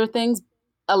like other things,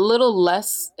 a little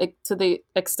less to the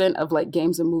extent of like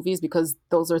games and movies, because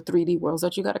those are 3D worlds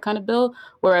that you got to kind of build.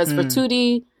 Whereas for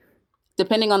 2D,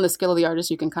 depending on the skill of the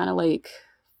artist, you can kind of like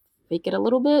fake it a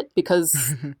little bit,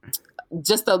 because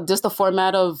just the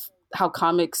format of how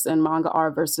comics and manga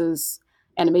are versus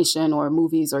animation or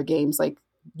movies or games, like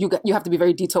you have to be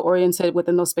very detail oriented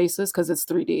within those spaces because it's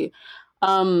 3D.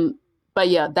 But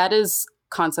yeah, that is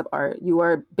concept art. You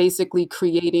are basically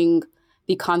creating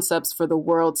the concepts for the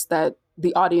worlds that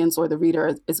the audience or the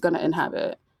reader is going to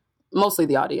inhabit, mostly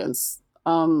the audience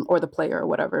or the player or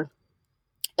whatever.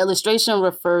 Illustration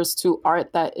refers to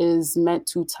art that is meant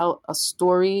to tell a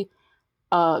story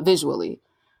visually.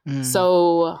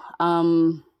 So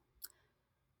how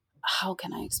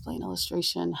can I explain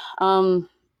illustration?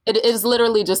 It is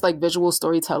literally just like visual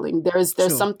storytelling. There's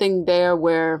something there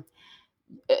where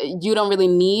you don't really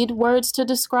need words to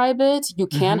describe it. You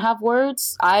can have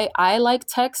words. I like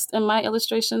text in my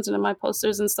illustrations and in my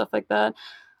posters and stuff like that.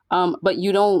 But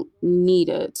you don't need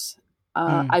it.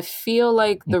 I feel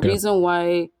like the reason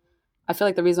why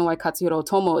Katsuhiro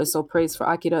Otomo is so praised for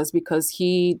Akira is because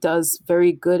he does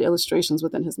very good illustrations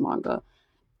within his manga.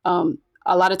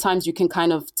 A lot of times you can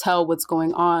kind of tell what's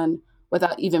going on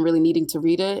without even really needing to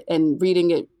read it. And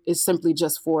reading it is simply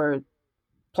just for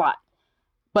plot.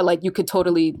 But like you could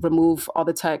totally remove all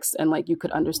the text and like you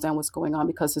could understand what's going on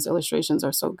because his illustrations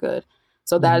are so good.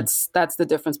 So that's the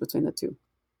difference between the two.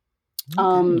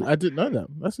 I didn't know that.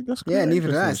 That's yeah, neither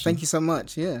did I. Thank you so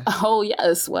much. Yeah. Oh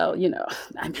yes, well, you know,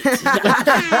 I mean,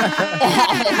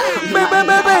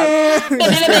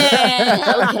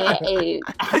 okay.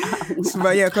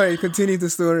 But yeah, Corey, continue the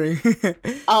story.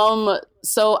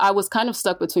 So I was kind of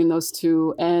stuck between those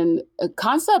two, and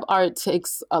concept art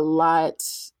takes a lot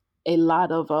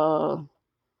of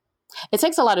it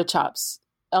takes a lot of chops.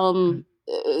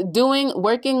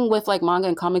 Working with like manga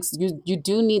and comics, you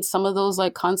do need some of those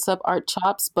like concept art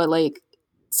chops, but like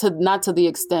not to the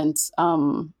extent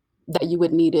that you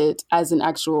would need it as an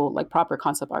actual like proper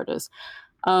concept artist.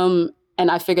 And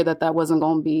I figured that wasn't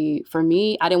going to be for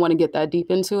me. I didn't want to get that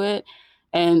deep into it,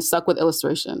 and stuck with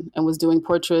illustration and was doing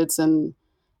portraits and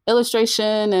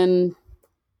illustration and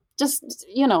just,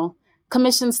 you know,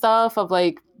 commission stuff of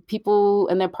like people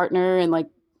and their partner and like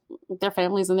their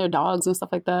families and their dogs and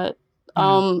stuff like that.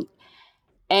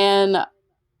 And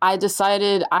I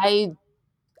decided I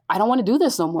don't want to do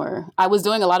this no more. I was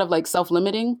doing a lot of like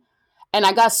self-limiting, and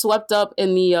I got swept up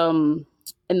in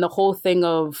the whole thing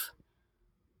of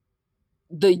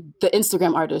the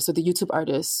Instagram artists or the YouTube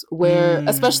artists, where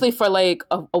especially for like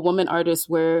a woman artist,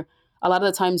 where a lot of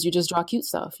the times you just draw cute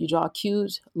stuff. You draw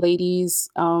cute ladies,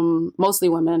 mostly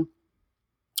women,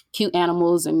 cute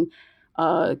animals and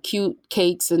cute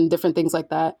cakes and different things like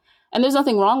that. And there's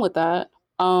nothing wrong with that.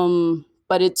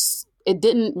 But it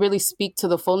didn't really speak to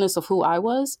the fullness of who I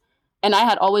was. And I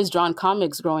had always drawn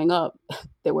comics growing up.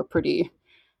 They were pretty,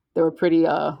 we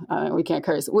can't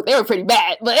curse. They were pretty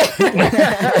bad, but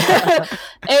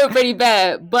they were pretty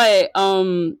bad. But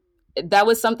that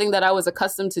was something that I was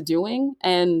accustomed to doing.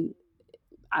 And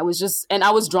I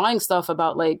was drawing stuff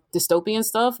about like dystopian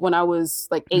stuff when I was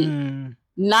like 8,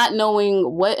 not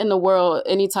knowing what in the world,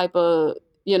 any type of,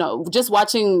 you know, just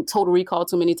watching Total Recall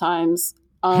too many times.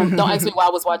 Don't ask me why I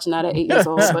was watching that at 8 years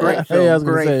old. But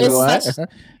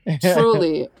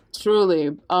truly.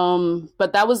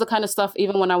 But that was the kind of stuff,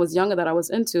 even when I was younger, that I was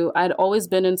into. I'd always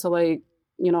been into like,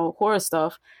 you know, horror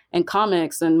stuff and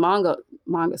comics and manga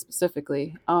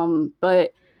specifically.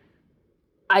 But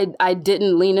I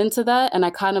didn't lean into that, and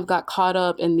I kind of got caught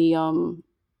up in the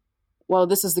well,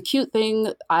 this is the cute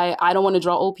thing. I don't want to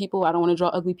draw old people. I don't want to draw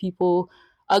ugly people.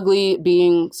 Ugly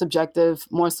being subjective,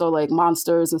 more so like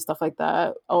monsters and stuff like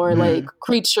that, or like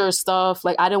creature stuff.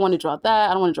 Like I didn't want to draw that.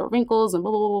 I don't want to draw wrinkles and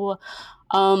blah, blah, blah,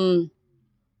 blah.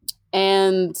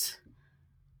 And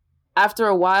after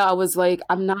a while, I was like,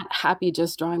 I'm not happy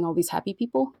just drawing all these happy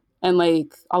people and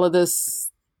like all of this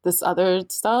other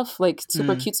stuff, like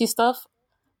super cutesy stuff.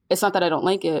 It's not that I don't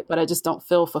like it, but I just don't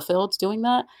feel fulfilled doing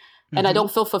that. And I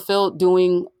don't feel fulfilled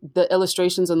doing the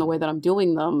illustrations in the way that I'm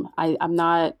doing them. I'm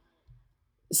not,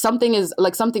 something's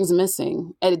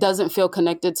missing, and it doesn't feel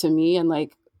connected to me and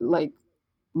like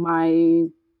my,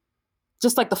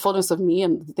 just like the fullness of me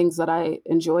and the things that I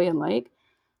enjoy and like.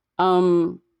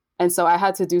 And so I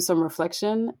had to do some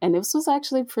reflection, and this was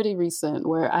actually pretty recent,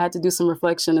 where I had to do some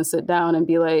reflection and sit down and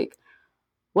be like,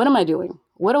 what am I doing?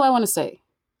 What do I want to say?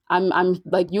 I'm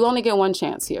like, you only get one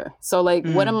chance here. So like,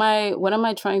 what am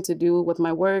I trying to do with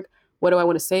my work? What do I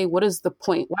want to say? What is the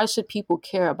point? Why should people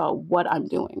care about what I'm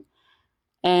doing?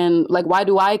 And like, why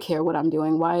do I care what I'm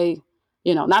doing? Why,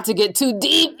 you know, not to get too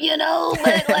deep, you know,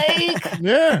 but like,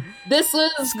 yeah, these were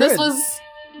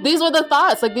the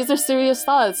thoughts. Like, these are serious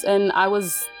thoughts. And I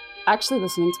was actually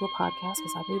listening to a podcast,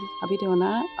 because I'll be doing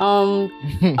that,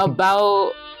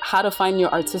 about how to find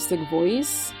your artistic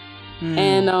voice.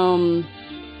 And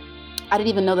I didn't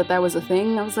even know that was a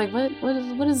thing. I was like,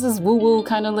 what is this woo-woo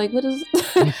kind of like, what is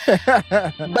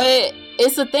but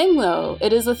it's a thing though.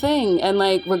 It is a thing. And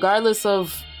like, regardless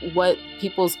of what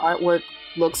people's artwork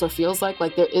looks or feels like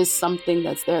there is something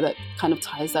that's there that kind of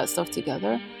ties that stuff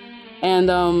together. And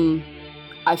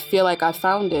I feel like I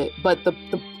found it. But the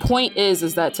point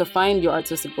is that to find your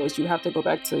artistic voice, you have to go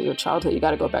back to your childhood. You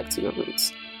got to go back to your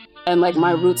roots. And like,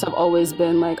 my roots have always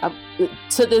been like,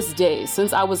 to this day,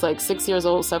 since I was like 6 years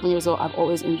old, 7 years old, I've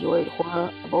always enjoyed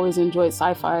horror. I've always enjoyed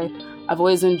sci-fi. I've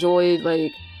always enjoyed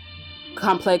like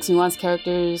complex, nuanced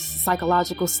characters,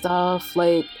 psychological stuff.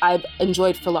 Like, I've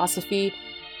enjoyed philosophy.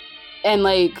 And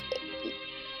like,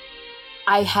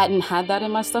 I hadn't had that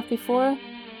in my stuff before.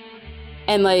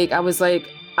 And like, I was like,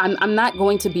 I'm not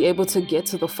going to be able to get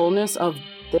to the fullness of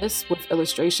this with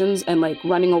illustrations and like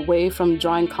running away from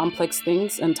drawing complex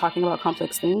things and talking about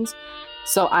complex things.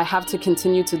 So I have to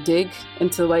continue to dig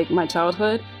into like my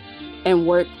childhood and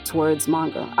work towards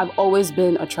manga. I've always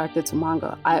been attracted to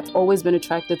manga. I've always been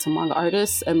attracted to manga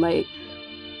artists and like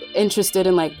interested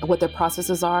in like what their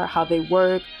processes are, how they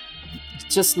work,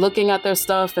 just looking at their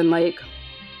stuff. And like,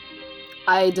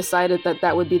 I decided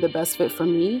that would be the best fit for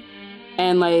me.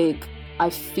 And like, I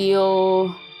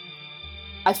feel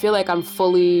like I'm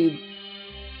fully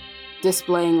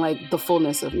displaying like the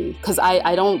fullness of me, because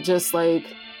I don't just like,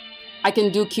 I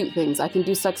can do cute things, I can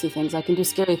do sexy things, I can do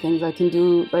scary things, I can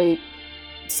do like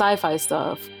sci-fi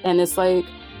stuff, and it's like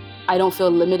I don't feel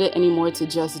limited anymore to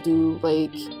just do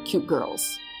like cute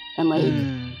girls and like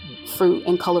fruit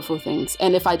and colorful things.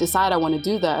 And if I decide I want to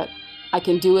do that, I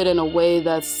can do it in a way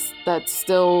that's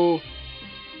still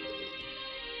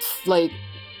like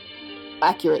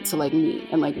accurate to like me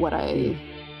and like what I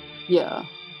Whew,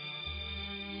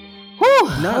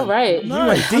 No, all right. no,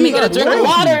 Let me get a drink of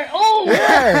water. Oh,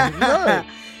 Yeah,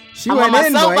 She I'm went on my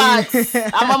in, boy. soapbox.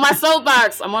 I'm on my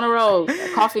soapbox. I'm on a roll.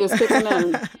 Coffee is kicking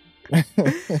in.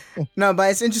 No, but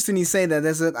it's interesting you say that.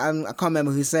 I can't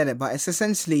remember who said it, but it's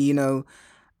essentially, you know,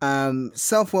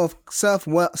 self-worth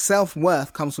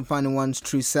comes from finding one's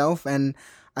true self. And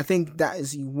I think that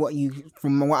is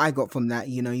from what I got from that,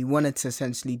 you know, you wanted to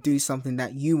essentially do something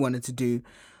that you wanted to do,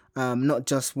 not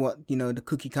just what, you know, the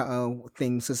cookie cutter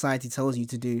thing society tells you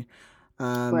to do.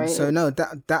 Right. So no,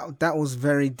 that was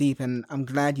very deep, and I'm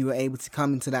glad you were able to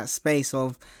come into that space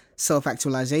of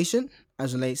self-actualization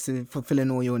as relates to fulfilling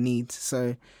all your needs.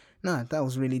 So no, that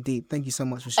was really deep. Thank you so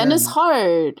much for sharing. And it's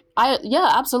hard.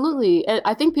 Absolutely.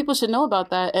 I think people should know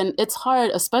about that. And it's hard,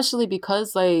 especially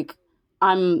because like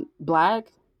I'm Black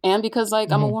and because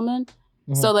like I'm a woman.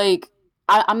 So like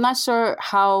I'm not sure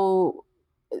how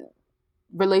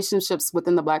relationships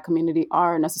within the Black community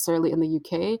are necessarily in the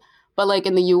UK. But like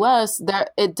in the US,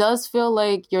 that it does feel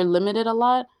like you're limited a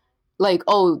lot. Like,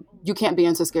 oh, you can't be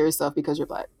into scary stuff because you're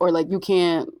Black. Or like you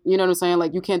can't, you know what I'm saying?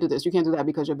 Like you can't do this, you can't do that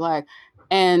because you're Black.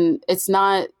 And it's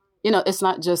not, you know, it's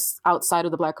not just outside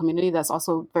of the Black community. That's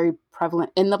also very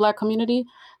prevalent in the Black community.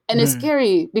 And it's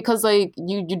scary because like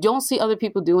you don't see other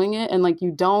people doing it, and like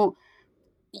you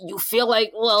feel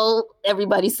like, well,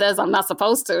 everybody says I'm not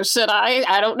supposed to. Should I?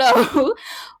 I don't know.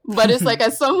 But it's like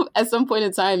at some point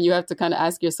in time, you have to kind of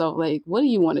ask yourself, like, what do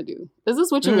you want to do? Is this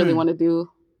what you really want to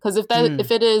do? Because if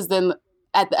it is, then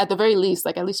at the very least,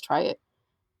 like at least try it.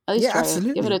 At least try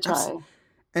absolutely. it. Give it a try.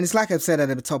 And it's like I've said at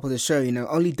the top of the show, you know,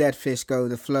 only dead fish go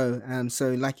with the flow.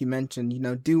 So like you mentioned, you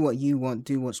know, do what you want,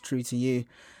 do what's true to you.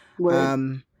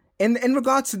 Word. In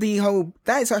regards to the whole,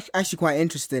 that is actually quite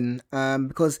interesting,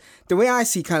 because the way I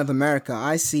see kind of America,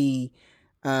 I see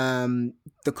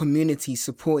the community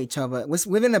support each other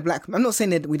within the Black. I'm not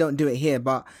saying that we don't do it here,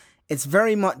 but it's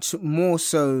very much more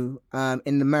so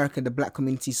in America, the Black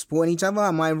community supporting each other.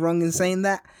 Am I wrong in saying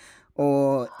that,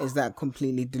 or is that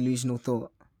completely delusional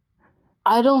thought?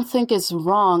 I don't think it's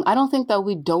wrong. I don't think that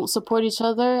we don't support each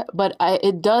other, but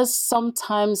it does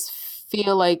sometimes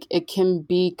feel like it can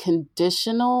be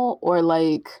conditional or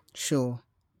like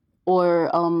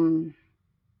or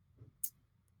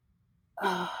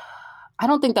I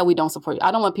don't think that we don't support.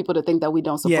 I don't want people to think that we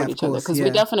don't support each other, because we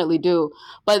definitely do.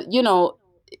 But you know,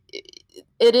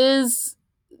 it is,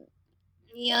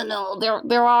 you know,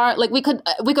 there are like we could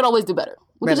always do better.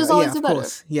 We could just always do better.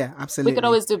 Course. Yeah, absolutely. We could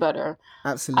always do better.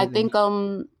 Absolutely.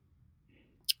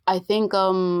 I think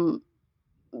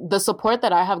the support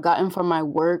that I have gotten from my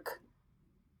work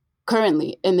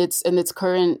currently in its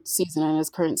current season and its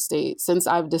current state, since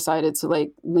I've decided to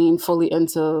like lean fully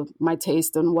into my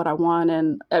taste and what I want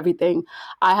and everything,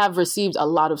 I have received a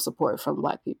lot of support from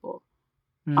Black people,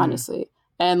 honestly.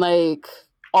 And like,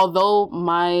 although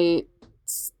my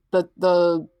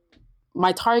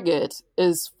target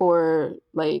is for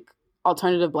like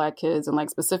alternative Black kids and like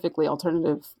specifically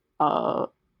alternative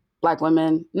Black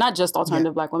women, not just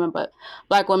alternative Black women, but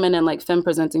Black women and like femme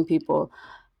presenting people,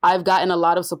 I've gotten a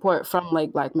lot of support from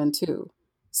like Black men too.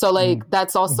 So like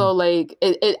that's also like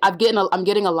I'm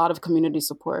getting a lot of community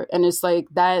support, and it's like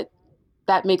that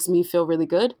makes me feel really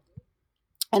good.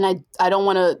 And I don't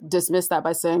want to dismiss that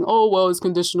by saying, oh well, it's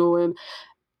conditional and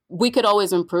we could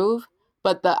always improve.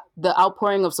 But the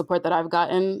outpouring of support that I've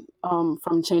gotten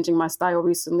from changing my style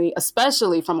recently,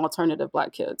 especially from alternative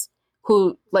Black kids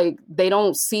who like they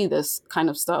don't see this kind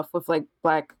of stuff with like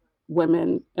Black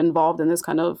women involved in this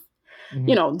kind of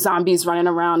you know, zombies running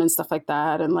around and stuff like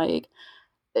that. And like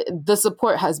the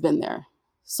support has been there.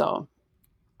 So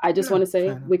I just want to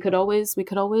say we could always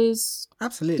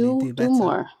absolutely do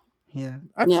more. Yeah.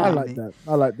 I like that.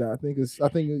 I like that. I think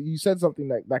you said something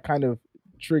like that kind of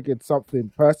triggered something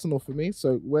personal for me.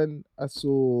 So when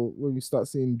we start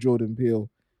seeing Jordan Peele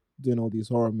doing all these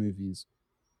horror movies,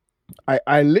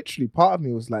 I literally, part of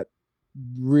me was like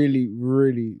really,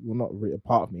 really, well, not really, a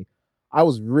part of me, I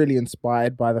was really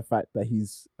inspired by the fact that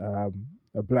he's a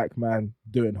Black man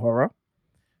doing horror,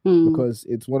 because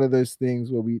it's one of those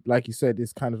things where we, like you said,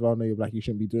 it's kind of, oh no, you're Black, you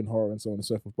shouldn't be doing horror and so on and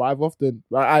so forth. But I've often,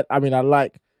 I mean, I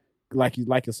like like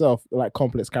yourself, like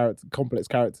complex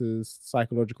characters,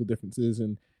 psychological differences,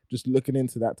 and just looking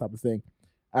into that type of thing.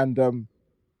 And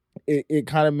it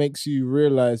kind of makes you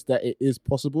realize that it is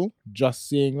possible just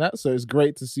seeing that. So it's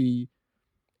great to see,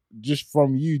 just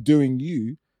from you doing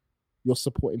you're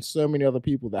supporting so many other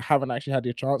people that haven't actually had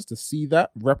the chance to see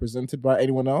that represented by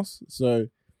anyone else. So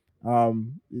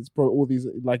it's probably all these,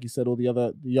 like you said, all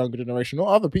the younger generation or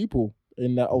other people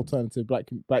in that alternative black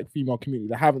female community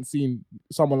that haven't seen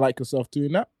someone like yourself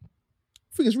doing that.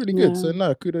 I think it's really good. So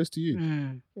no, kudos to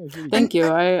you. Really Thank you.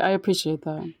 I appreciate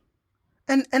that.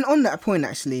 And on that point,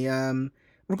 actually,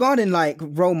 regarding like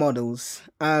role models,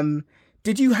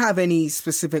 did you have any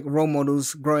specific role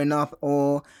models growing up,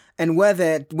 and were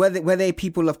they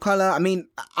people of color? I mean,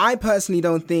 I personally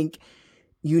don't think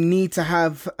you need to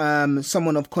have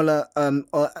someone of color.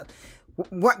 Or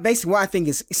what I think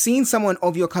is seeing someone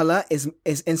of your color is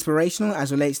inspirational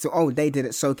as relates to, oh, they did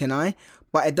it, so can I.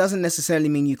 But it doesn't necessarily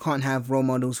mean you can't have role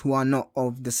models who are not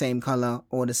of the same color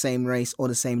or the same race or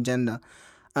the same gender.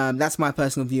 That's my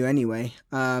personal view anyway.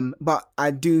 But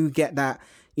I do get that,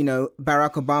 you know,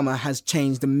 Barack Obama has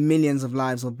changed the millions of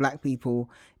lives of black people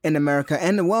in America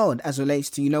and the world as relates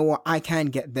to, you know what, I can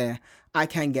get there. I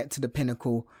can get to the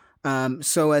pinnacle.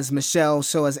 So as Michelle,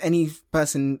 so as any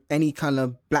person, any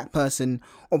color, black person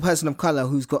or person of color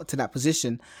who's got to that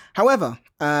position. However,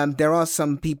 there are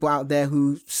some people out there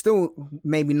who still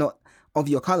maybe not of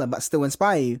your color, but still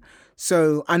inspire you.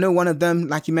 So I know one of them,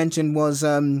 like you mentioned, was,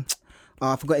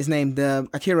 I forgot his name, the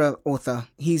Akira author.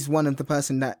 He's one of the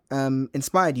person that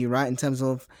inspired you, right? In terms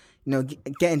of, you know,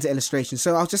 get into illustration.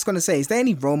 So I was just going to say, is there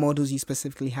any role models you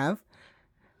specifically have?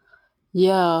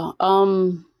 Yeah.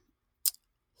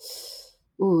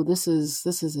 Ooh, this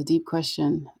is a deep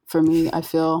question for me, I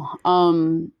feel.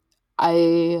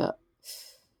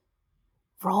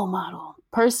 Role model.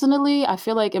 Personally, I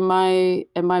feel like in my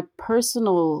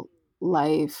personal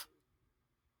life,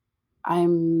 I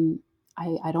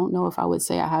don't know if I would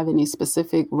say I have any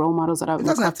specific role models that I would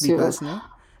look up to. It doesn't have to be personal.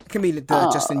 It can be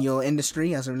just in your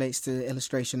industry as it relates to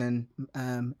illustration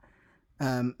and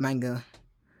manga.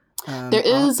 There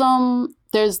is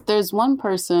there's one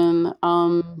person.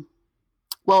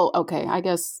 Well, okay, I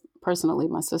guess personally,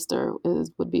 my sister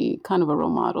would be kind of a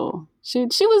role model. She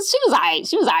was alright.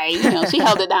 She was alright. You know, she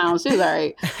held it down. She was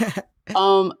alright.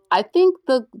 I think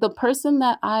the person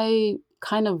that I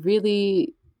kind of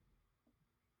really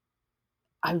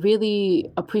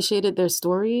appreciated their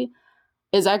story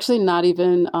is actually not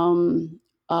even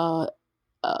a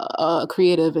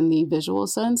creative in the visual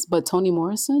sense, but Toni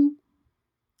Morrison.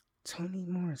 Toni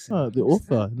Morrison. Oh, the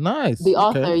author. Nice. The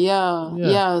author,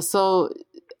 yeah. So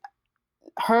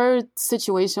her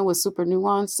situation was super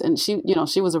nuanced, and she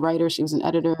was a writer, she was an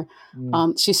editor.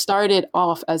 She started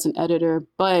off as an editor,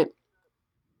 but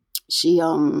she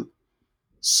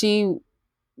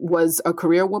was a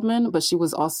career woman, but she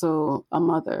was also a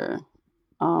mother.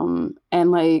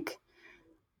 And like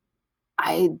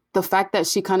the fact that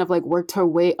she kind of like worked her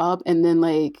way up and then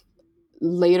like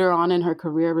later on in her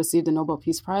career received a Nobel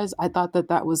Peace Prize, I thought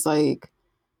that was like,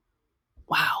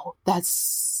 wow,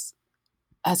 that's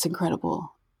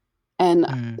incredible.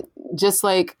 And just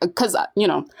like, cause you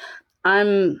know,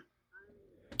 I'm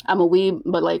a weeb,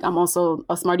 but like, I'm also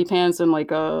a smarty pants and like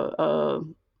a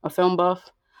film buff.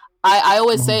 I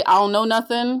always say I don't know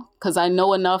nothing because I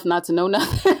know enough not to know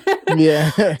nothing.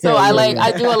 Yeah. So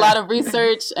I do a lot of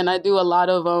research and I do a lot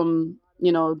of,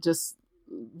 just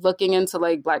looking into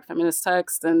like Black feminist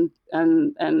texts and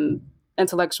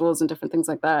intellectuals and different things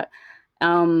like that.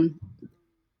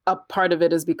 A part of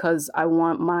it is because I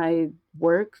want my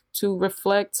work to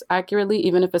reflect accurately,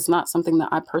 even if it's not something that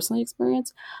I personally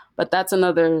experience. But that's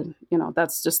another,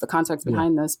 that's just the context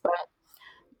behind this. But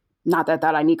not that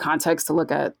I need context to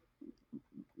look at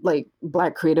like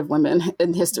Black creative women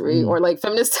in history or like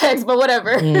feminist texts, but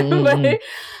whatever.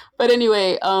 But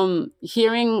anyway,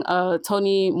 hearing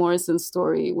Toni Morrison's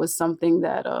story was something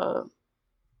that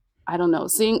I don't know,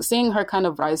 seeing her kind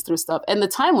of rise through stuff, and the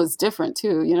time was different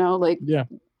too.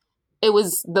 It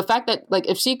was the fact that like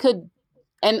if she could,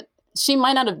 and she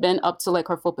might not have been up to like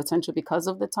her full potential because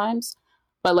of the times,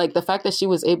 but like the fact that she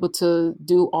was able to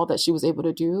do all that she was able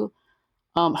to do,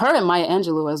 her and Maya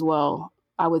Angelou as well.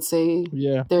 I would say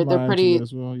they're pretty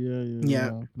as well.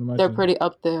 They're pretty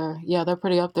up there. Yeah, they're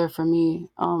pretty up there for me.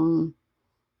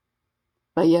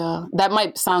 But yeah, that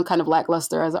might sound kind of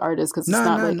lackluster as an artist because it's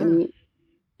not any,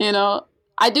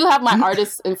 I do have my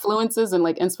artist influences and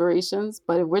like inspirations,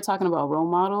 but if we're talking about role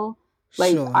model,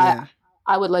 like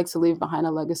I would like to leave behind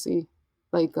a legacy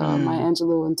like Maya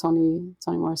Angelou and Toni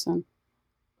Morrison.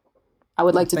 I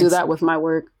would like to do that with my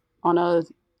work on a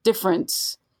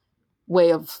different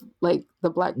way of like the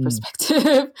Black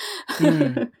perspective.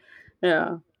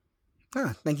 Yeah.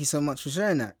 Thank you so much for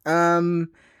sharing that.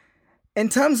 In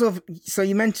terms of, so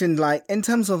you mentioned like, in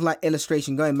terms of like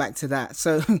illustration, going back to that.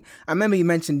 So I remember you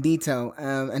mentioned detail,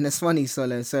 and it's funny,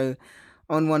 Solo. So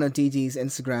on one of DG's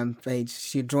Instagram page,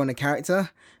 she had drawn a character,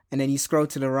 and then you scroll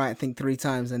to the right, I think 3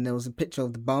 times, and there was a picture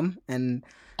of the bum, and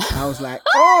I was like,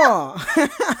 oh,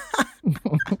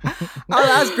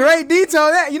 that's great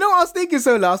detail. Yeah, you know what I was thinking,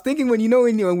 Solo? I was thinking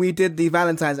when we did the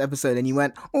Valentine's episode, and you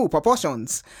went, oh,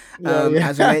 proportions,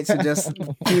 as relates to just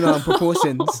female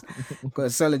proportions,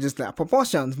 because Solo just like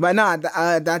proportions. But no,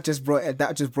 that just brought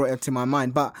it to my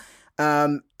mind. But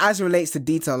as it relates to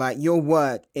detail, like your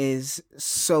work is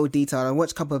so detailed. I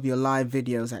watched a couple of your live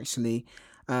videos actually,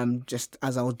 just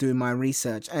as I was doing my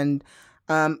research, and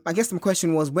I guess the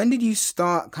question was, when did you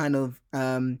start kind of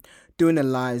doing the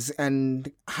lives,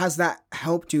 and has that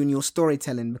helped you in your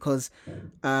storytelling? Because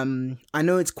I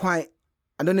know it's quite,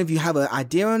 I don't know if you have an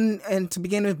idea on and to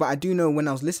begin with, but I do know when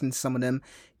I was listening to some of them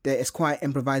that it's quite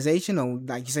improvisation, or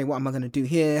like you say, what am I going to do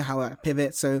here, how I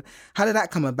pivot. So how did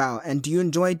that come about, and do you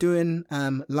enjoy doing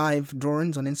live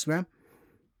drawings on Instagram?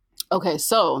 Okay,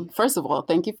 so first of all,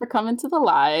 thank you for coming to the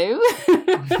live.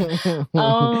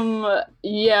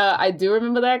 Yeah, I do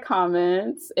remember that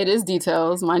comment. It is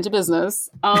details, mind your business.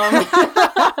 And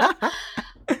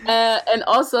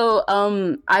also,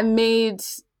 I made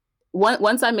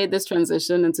once I made this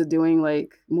transition into doing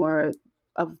like more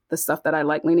of the stuff that I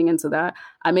like, leaning into that,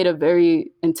 I made a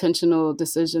very intentional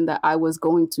decision that I was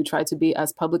going to try to be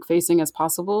as public facing as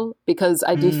possible, because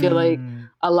I do feel like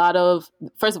a lot of,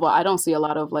 first of all, I don't see a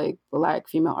lot of like Black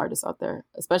female artists out there,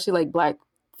 especially like Black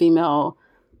female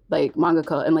like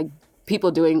mangaka and like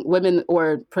people doing, women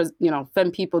or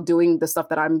femme people doing the stuff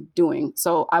that I'm doing.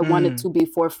 So I wanted to be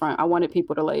forefront. I wanted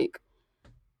people to like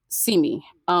see me.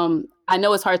 I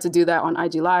know it's hard to do that on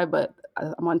IG Live, but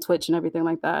I'm on Twitch and everything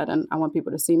like that, and I want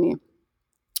people to see me.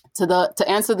 To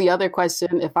answer the other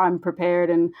question, if I'm prepared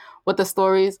and what the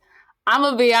stories, I'm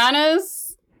gonna be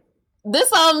honest, this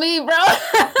on me, bro.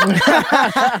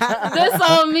 This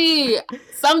on me.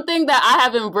 Something that I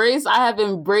have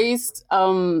embraced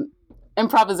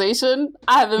improvisation.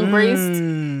 I have embraced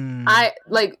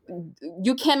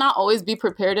you cannot always be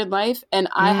prepared in life, and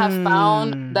I have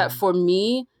found that for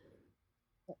me,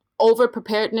 over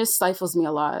preparedness stifles me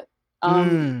a lot.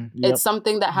 It's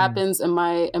something that happens in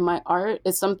my art.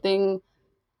 It's something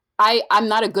I'm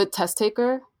not a good test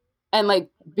taker, and like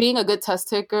being a good test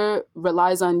taker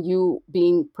relies on you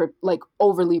being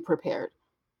overly prepared,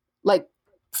 like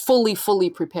fully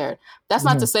prepared. That's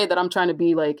not to say that I'm trying to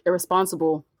be like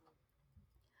irresponsible,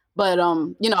 but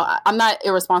I'm not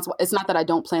irresponsible. It's not that I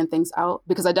don't plan things out,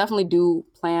 because I definitely do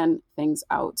plan things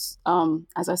out.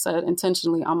 As I said,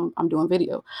 intentionally, I'm doing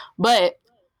video, but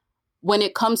when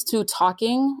it comes to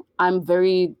talking, I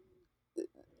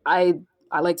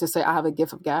like to say I have a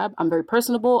gift of gab. I'm very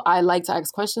personable. I like to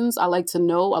ask questions. I like to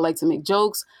know. I like to make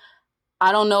jokes.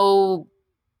 I don't know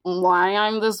why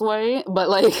I'm this way, but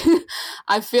like,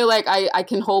 I feel like I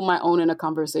can hold my own in a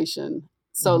conversation.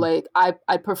 So like,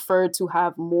 I prefer to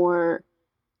have more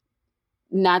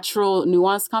natural,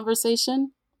 nuanced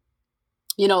conversation.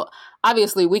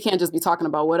 Obviously we can't just be talking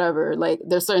about whatever. Like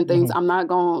there's certain things I'm not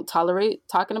going to tolerate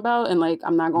talking about, and like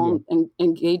I'm not going to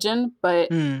engage in. But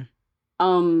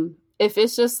if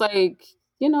it's just like,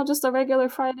 just a regular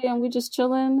Friday and we just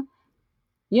chilling,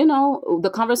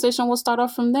 the conversation will start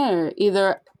off from there.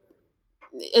 Either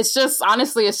it's just,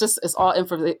 honestly, it's all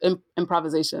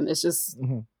improvisation. It's just,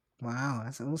 wow,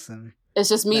 that's awesome. It's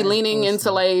just me leaning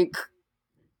into like,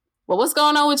 well, what's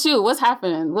going on with you? What's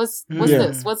happening? What's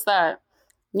this? What's that?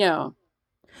 Yeah.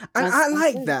 I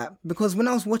like that, because when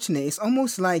I was watching it, it's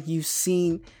almost like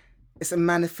it's a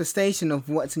manifestation of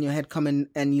what's in your head coming,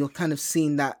 and you're kind of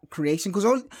seeing that creation.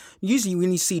 Because usually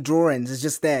when you see drawings, it's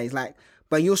just there. It's like,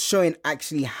 but you're showing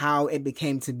actually how it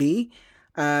became to be.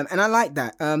 And I like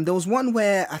that. There was one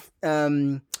where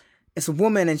it's a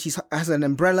woman and she has an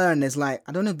umbrella, and there's like,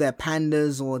 I don't know if they're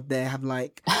pandas or they have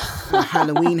like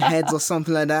Halloween heads or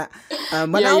something like that.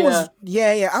 But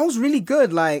I was really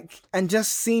good. Like, and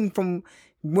just seeing from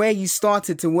where you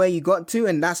started to where you got to,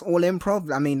 and that's all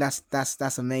improv. I mean,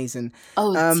 that's amazing.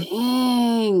 Oh,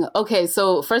 dang. Okay,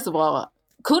 so first of all,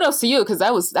 kudos to you, because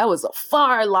that was a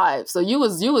far live. So you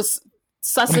was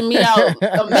sussing me out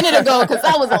a minute ago, because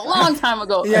that was a long time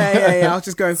ago. Yeah. I was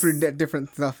just going through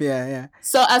different stuff. Yeah.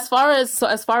 So as far as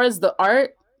the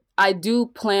art, I do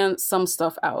plan some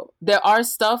stuff out. There are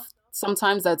stuff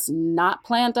sometimes that's not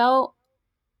planned out,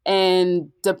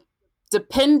 and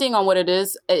depending on what it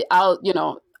is,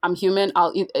 I'm human.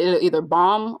 I'll either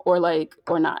bomb or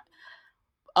not.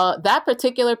 That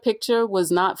particular picture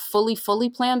was not fully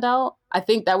planned out. I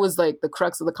think that was like the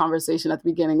crux of the conversation at the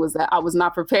beginning, was that I was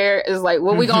not prepared. It's like,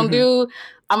 what we gonna do?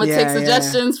 I'm gonna take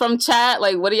suggestions from chat.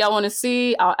 Like, what do y'all want to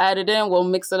see? I'll add it in. We'll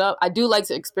mix it up. I do like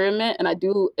to experiment, and I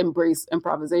do embrace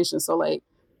improvisation. So like,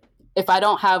 if I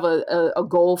don't have a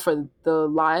goal for the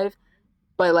live,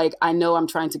 but like I know I'm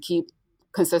trying to keep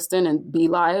consistent and be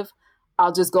live,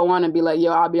 I'll just go on and be like,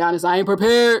 yo, I'll be honest, I ain't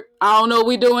prepared. I don't know what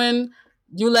we doing.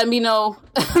 You let me know.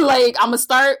 Like, I'm gonna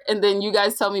start, and then you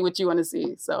guys tell me what you want to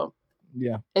see. So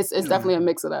yeah, it's definitely a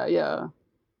mix of that. Yeah.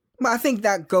 But I think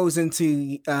that goes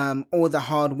into all the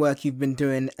hard work you've been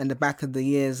doing in the back of the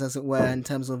years, as it were, in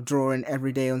terms of drawing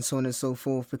every day and so on and so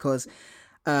forth. Because,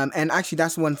 and actually,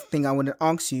 that's one thing I want to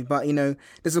ask you. But, you know,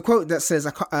 there's a quote that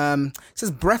says,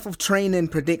 breath of training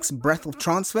predicts breath of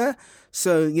transfer.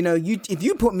 So, you know, if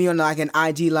you put me on like an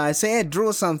IG live, say, hey,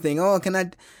 draw something. Oh, can I...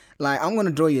 Like, I'm going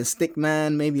to draw you a stick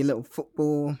man, maybe a little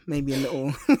football, maybe a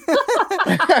little...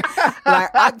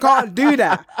 Like, I can't do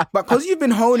that. But because you've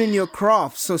been honing your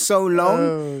craft so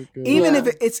long, even if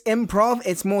it's improv,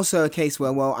 it's more so a case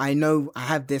where, well, I know I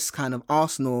have this kind of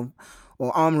arsenal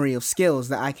or armory of skills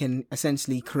that I can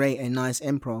essentially create a nice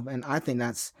improv. And I think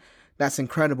that's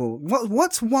incredible.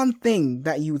 What's one thing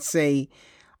that you would say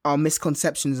are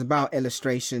misconceptions about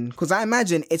illustration? Because I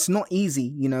imagine it's not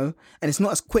easy, you know, and it's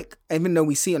not as quick, even though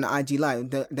we see on the IG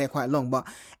Live, they're quite long, but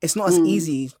it's not as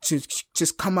easy to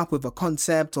just come up with a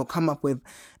concept or come up with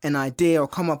an idea or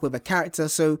come up with a character.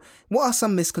 So what are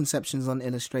some misconceptions on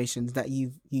illustrations that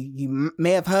you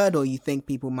may have heard or you think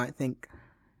people might think?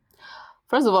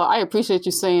 First of all, I appreciate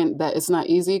you saying that it's not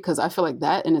easy, because I feel like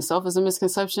that in itself is a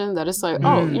misconception, that it's like,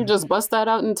 oh, you just bust that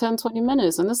out in 10, 20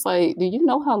 minutes. And it's like, do you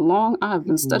know how long I have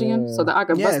been studying so that I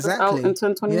can bust this out in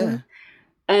 10, 20 minutes?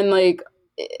 And like,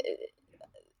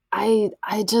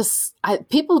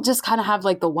 people just kind of have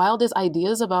like the wildest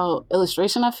ideas about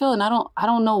illustration, I feel. And I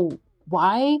don't know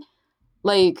why.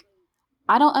 Like,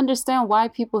 I don't understand why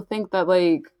people think that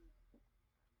like,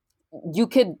 you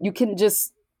can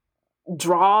just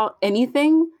draw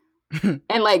anything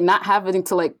and like not having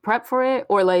to like prep for it,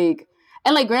 or like,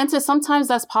 and like granted sometimes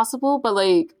that's possible, but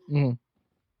like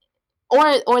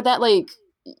or that like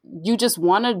you just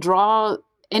want to draw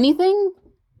anything.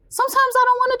 Sometimes I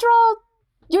don't want to draw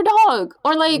your dog,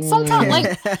 or like sometimes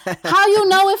like how you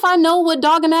know if I know what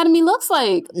dog anatomy looks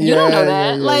like? You don't know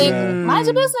that. Mind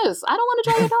your business. I don't want to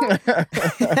draw your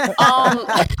dog.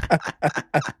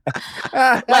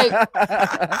 Like,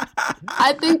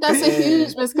 I think that's a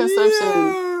huge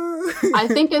misconception. I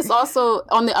think it's also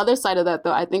on the other side of that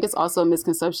though. I think it's also a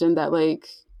misconception that like,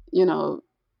 you know,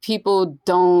 people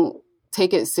don't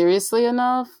take it seriously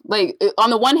enough. Like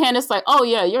on the one hand, it's like, oh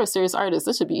yeah, you're a serious artist,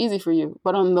 this should be easy for you.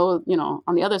 But on the, you know,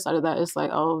 on the other side of that, it's like,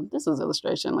 oh, this is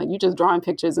illustration. Like you just drawing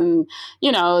pictures, and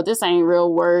you know, this ain't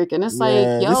real work. And it's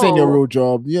like, yo, this ain't your real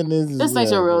job. This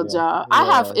ain't your real job. I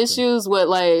have issues with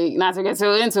like, not to get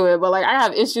too into it, but like I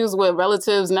have issues with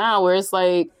relatives now where it's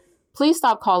like, please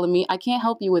stop calling me. I can't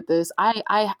help you with this.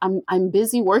 I'm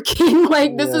busy working.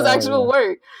 Like this is actual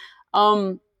work.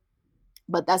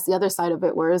 But that's the other side of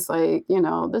it where it's like, you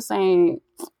know, this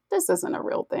isn't a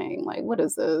real thing. Like, what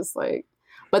is this? Like,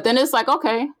 but then it's like,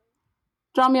 okay,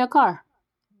 draw me a car.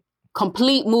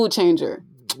 Complete mood changer.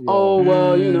 Yeah. Oh,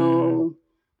 well, you know,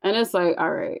 and it's like,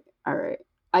 all right.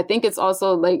 I think it's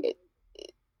also like,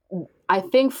 I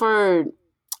think for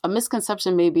a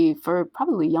misconception maybe for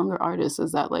probably younger artists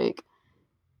is that like,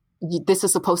 this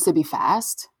is supposed to be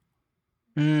fast.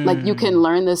 Like you can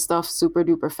learn this stuff super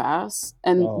duper fast.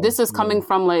 And this is coming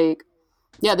from like,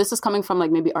 this is coming from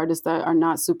like maybe artists that are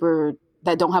not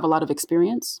that don't have a lot of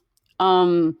experience.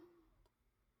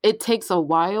 It takes a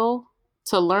while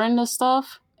to learn this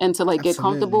stuff and to like get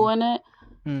comfortable in it.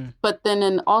 But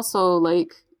then also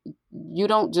like, you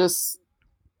don't just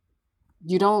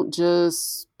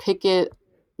pick it.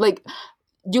 Like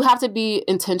you have to be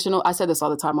intentional. I said this all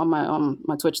the time on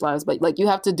my Twitch lives, but like you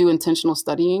have to do intentional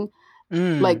studying.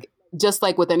 Like just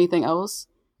like with anything else.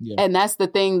 And that's the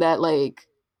thing that like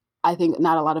I think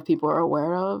not a lot of people are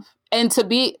aware of. And to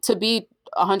be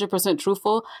 100%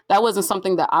 truthful, that wasn't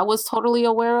something that I was totally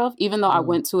aware of, even though I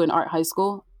went to an art high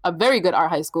school, a very good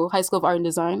art high school of art and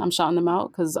design. I'm shouting them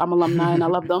out because I'm alumni and I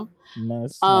love them.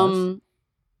 Nice.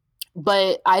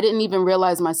 But I didn't even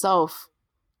realize myself,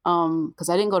 because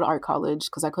I didn't go to art college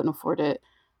because I couldn't afford it.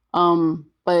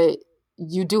 But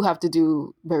you do have to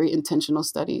do very intentional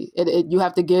study. You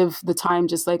have to give the time,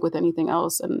 just like with anything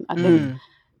else. And I think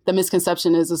the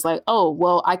misconception is like, oh,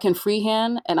 well, I can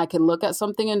freehand and I can look at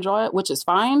something and draw it, which is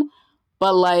fine.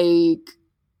 But like,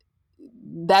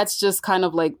 that's just kind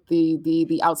of like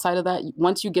the outside of that.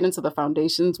 Once you get into the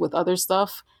foundations with other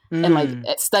stuff and like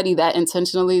study that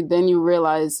intentionally, then you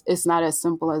realize it's not as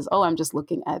simple as, oh, I'm just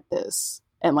looking at this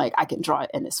and like I can draw it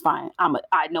and it's fine.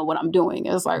 I know what I'm doing.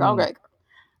 It's like,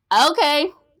 okay,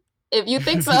 if you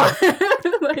think so.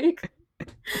 Like,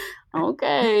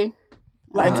 okay.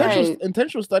 Like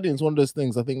intentional studying is one of those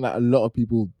things I think that a lot of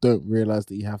people don't realize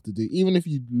that you have to do. Even if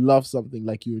you love something,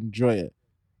 like you enjoy it.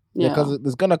 Yeah. Because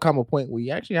there's going to come a point where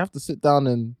you actually have to sit down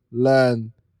and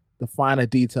learn the finer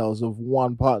details of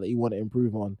one part that you want to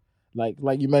improve on. Like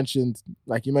you mentioned,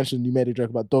 you made a joke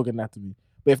about dog anatomy.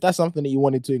 But if that's something that you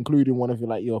wanted to include in one of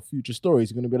your future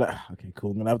stories, you're going to be like, okay,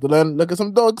 cool. I'm going to have to look at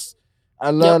some dogs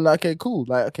and learn, okay, cool.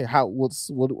 Like, okay,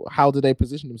 how do they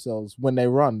position themselves when they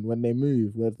run, when they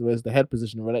move? Where's the head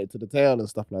position related to the tail and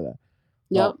stuff like that?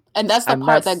 Yep. And that's the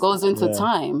part that goes into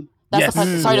time. That's the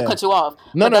part, sorry to cut you off.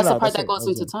 That's the part that goes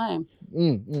into time.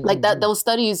 Like those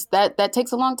studies, that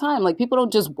takes a long time. Like people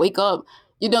don't just wake up.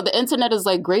 You know, the internet is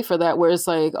like great for that, where it's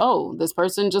like, oh, this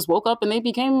person just woke up and they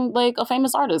became like a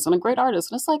famous artist and a great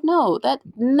artist. And it's like, no, that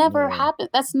never happened.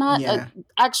 That's not an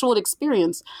actual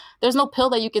experience. There's no pill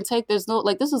that you can take. There's no,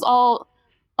 like, this is all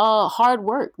hard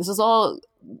work. This is all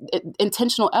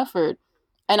intentional effort.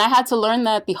 And I had to learn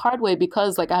that the hard way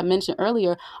because, like I mentioned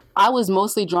earlier, I was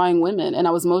mostly drawing women and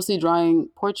I was mostly drawing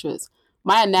portraits.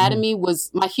 My anatomy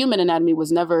my human anatomy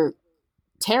was never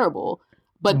terrible.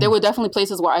 But there were definitely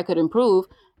places where I could improve.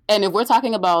 And if we're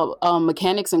talking about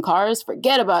mechanics and cars,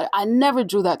 forget about it. I never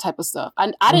drew that type of stuff.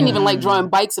 I didn't even like drawing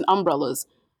bikes and umbrellas.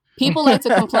 People like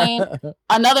to complain.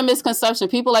 Another misconception.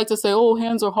 People like to say, oh,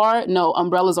 hands are hard. No,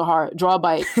 umbrellas are hard. Draw a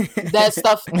bike. That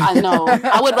stuff, I know.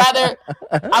 I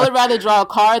would rather draw a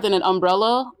car than an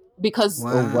umbrella because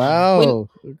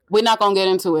we're not going to get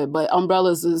into it. But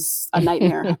umbrellas is a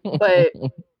nightmare. But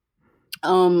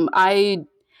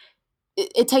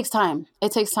it takes time.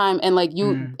 It takes time. And like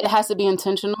it has to be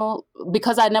intentional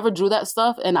because I never drew that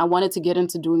stuff and I wanted to get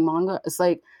into doing manga. It's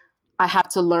like, I have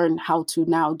to learn how to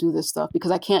now do this stuff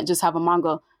because I can't just have a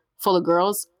manga full of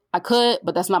girls. I could,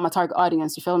 but that's not my target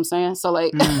audience. You feel what I'm saying? So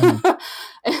like,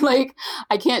 and like,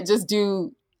 I can't just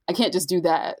do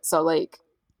that. So like,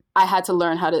 I had to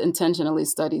learn how to intentionally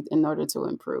study in order to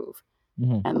improve.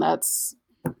 And that's,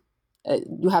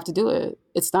 you have to do it.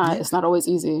 It's not always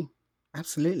easy.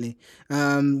 Absolutely.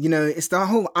 You know, it's the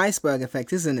whole iceberg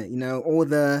effect, isn't it? You know, all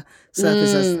the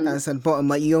surface that's at the bottom,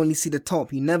 like you only see the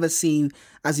top. You never see,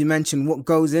 as you mentioned, what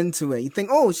goes into it. You think,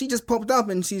 oh, she just popped up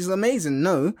and she's amazing.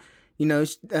 No, you know,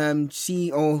 she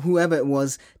or whoever it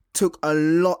was took a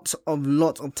lot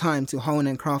of time to hone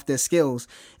and craft their skills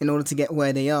in order to get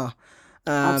where they are.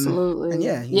 Absolutely.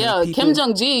 And know, Kim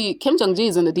Jong-gi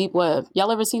is in the deep web.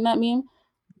 Y'all ever seen that meme?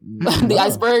 The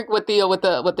iceberg with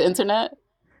the internet?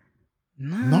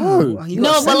 No,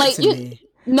 but like it's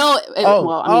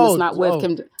not with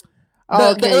Kim.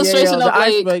 The illustration of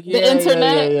like the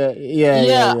internet.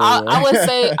 I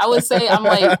would say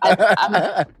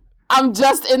I'm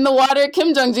just in the water.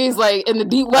 Kim Jong-gi is like in the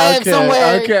deep web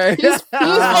somewhere. Okay. He's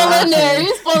full in there.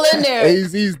 He's full in there.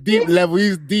 He's deep level.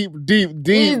 He's deep. He's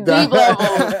deep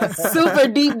level. Super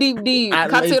deep.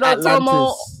 Katsuro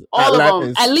Tomo, all of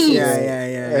them. At least.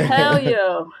 Yeah. Hell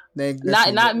yeah.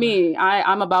 Not me.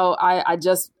 I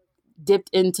just dipped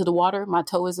into the water. My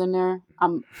toe is in there.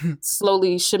 I'm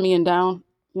slowly shimmying down,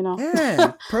 you know.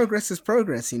 Yeah. Progress is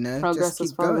progress, you know. Progress just keep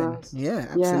is progress. Going. Yeah,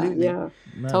 absolutely. Yeah.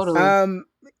 Nice. Totally.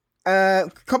 A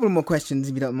couple more questions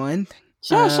if you don't mind.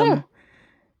 Sure.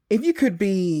 If you could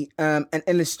be an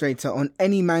illustrator on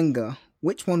any manga,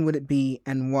 which one would it be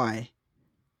and why?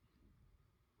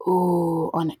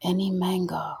 Ooh, on any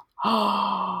manga.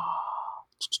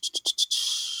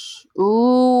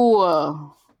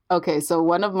 Ooh. Okay, so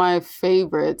one of my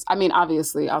favorites, I mean,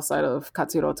 obviously, outside of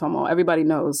Katsuro Tomo, everybody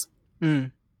knows.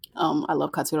 I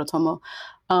love Katsuro Tomo.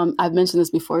 I've mentioned this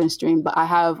before in stream, but I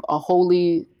have a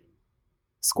holy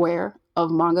square of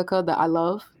mangaka that I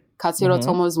love. Katsuro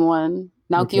Tomo is one.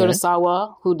 Naoki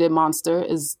Urasawa, who did Monster,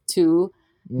 is two.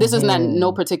 This is not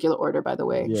no particular order, by the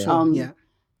way.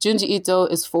 Junji Ito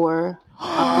is 4.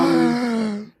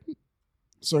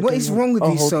 What is wrong with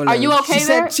you, Solo? Are you okay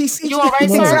there? You all right,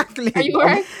 sir? Exactly. Are you all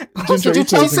right?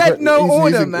 She said no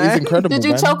order, man. He's incredible. Did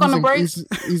you choke on the grape?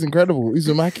 He's incredible.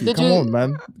 Uzumaki, come on,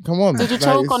 man. Come on. Did you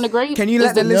choke on the grape? Can you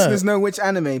let the listeners know which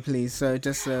anime, please? So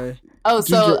just so. No.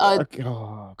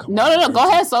 Go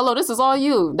ahead, Solo. This is all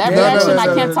you. That reaction,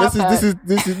 I can't top that.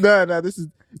 This is.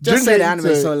 Just say the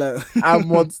anime, Solo.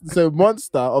 So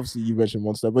Monster, obviously you mentioned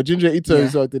Monster, but Junji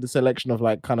Ito did a selection of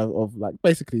like like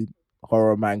basically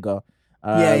horror manga.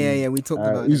 We talked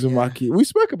about Uzumaki. We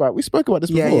spoke about this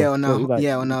before.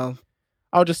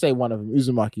 I'll just say one of them,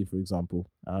 Uzumaki, for example.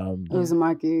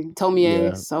 Uzumaki,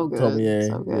 Tomie, so good,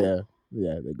 so good.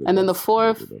 Yeah, they're good. And then the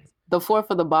fourth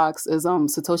of the box is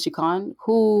Satoshi Kon,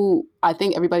 who I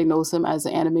think everybody knows him as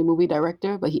an anime movie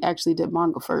director, but he actually did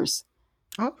manga first.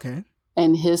 Okay.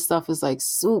 And his stuff is like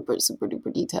super, super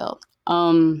duper detailed.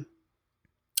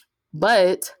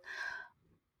 But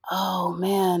oh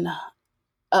man,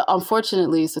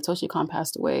 unfortunately, Satoshi Kon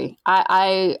passed away.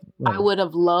 I would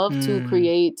have loved to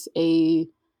create an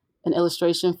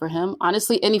illustration for him.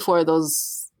 Honestly, any four of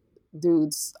those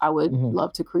dudes, I would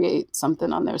love to create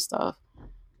something on their stuff.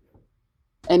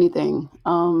 Anything.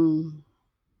 Oh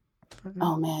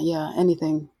man, yeah,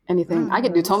 anything. I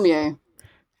could do Tomie.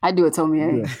 I do a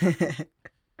Tomie. Yeah.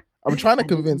 I'm trying to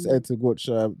convince Ed to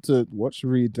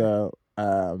read, to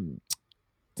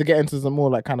get into some more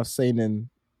like kind of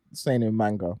seinen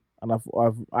manga, and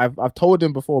I've told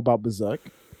him before about Berserk,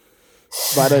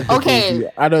 but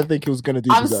I don't think he was gonna do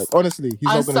Berserk. Honestly, he's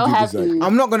not gonna do Berserk.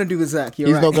 I'm not gonna do Berserk. He's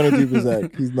not gonna do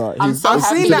Berserk. He's not. I've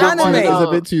seen the anime. It's a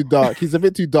bit too dark. He's a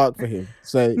bit too dark for him.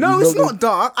 So no, it's not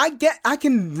dark. I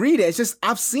can read it. It's just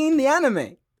I've seen the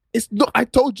anime. It's not. I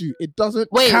told you it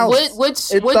doesn't. Wait, count.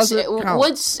 which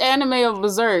anime of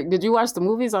Berserk? Did you watch the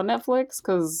movies on Netflix?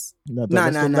 Because let's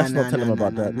not tell him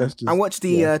about that. Let's just. I watched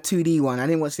the 2D one. I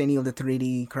didn't watch any of the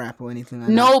 3D crap or anything like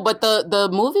that. No, but the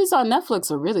movies on Netflix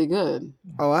are really good.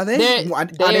 Oh, are they? Are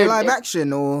they live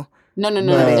action or? No.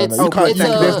 There's no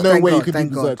way you could do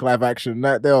Berserk live action.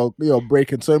 They're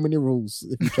breaking so many rules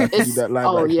if you try to do that live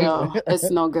action. Oh yeah, it's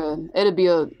no good. It'll be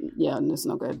it's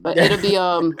no good. But it'll be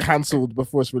cancelled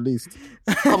before it's released.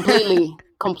 Completely.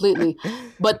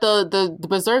 But the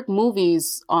Berserk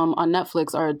movies on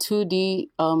Netflix are a 2D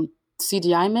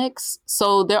CGI mix.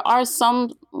 So there are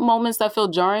some moments that feel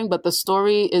jarring, but the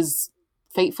story is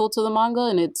faithful to the manga,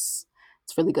 and it's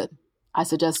really good. I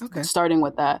suggest starting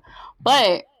with that.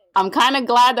 But I'm kind of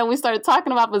glad that we started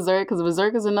talking about Berserk, because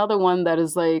Berserk is another one that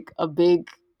is like a big,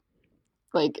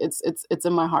 like it's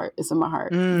in my heart. It's in my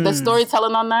heart. The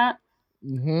storytelling on that,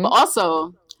 but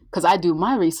also because I do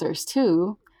my research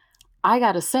too. I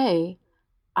gotta say,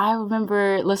 I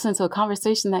remember listening to a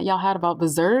conversation that y'all had about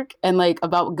Berserk and like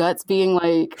about Guts being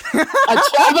like a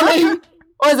traveling.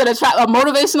 Or is it a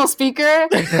motivational speaker?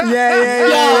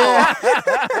 Yeah.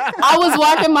 I was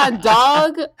walking my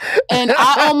dog and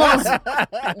I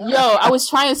was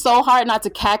trying so hard not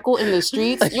to cackle in the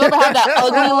streets. You ever have that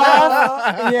ugly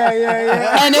laugh?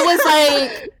 Yeah. And it was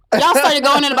like, y'all started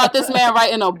going in about this man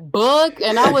writing a book,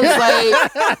 and I was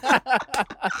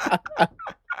like,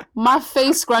 my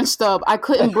face scrunched up. I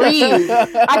couldn't breathe.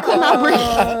 I could not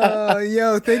breathe.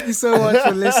 Yo, thank you so much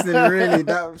for listening. Really,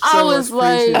 I was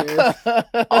like,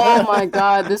 oh my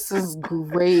God, this is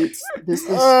great. This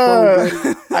is so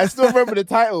great. I still remember the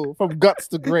title, From Guts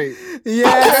to Great. Yeah,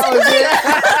 that was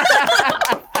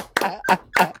it.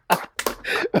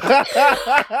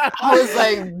 I was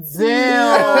like,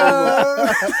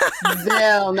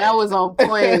 damn, that was on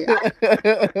point.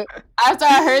 After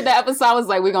I heard that episode, I was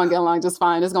like, we're gonna get along just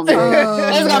fine. It's gonna be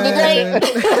great. It's gonna be great.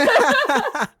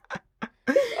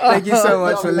 Thank you so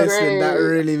much for listening. That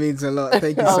really means a lot.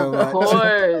 Thank you so much. Of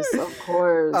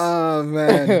course. Oh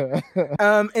man.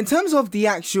 In terms of the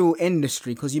actual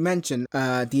industry, because you mentioned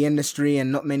the industry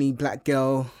and not many black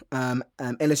girl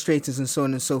illustrators and so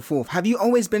on and so forth. Have you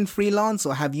always been freelance,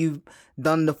 or have you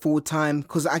done the full time?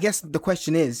 Because I guess the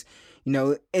question is,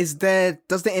 does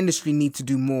the industry need to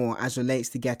do more as relates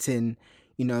to getting,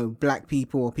 black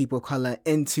people or people of color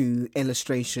into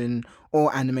illustration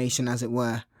or animation, as it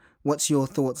were? What's your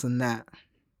thoughts on that?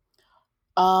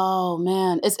 Oh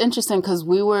man, it's interesting because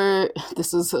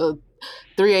this is a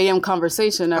 3 a.m.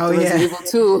 conversation after Resident Evil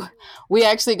 2. We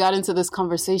actually got into this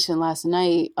conversation last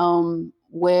night the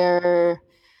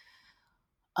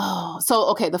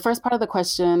first part of the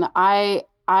question, I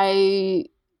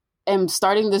am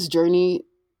starting this journey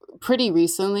pretty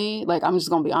recently. Like, I'm just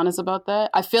going to be honest about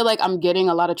that. I feel like I'm getting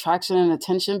a lot of traction and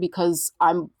attention because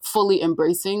I'm fully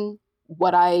embracing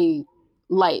what I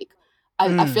like.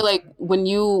 I feel like when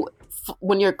you're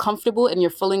comfortable and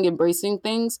you're fully embracing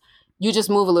things, you just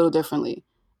move a little differently.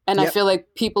 And I feel like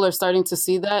people are starting to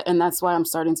see that, and that's why I'm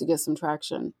starting to get some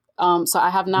traction. So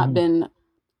I have not been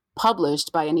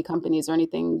published by any companies or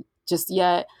anything just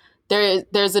yet.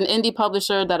 There's an indie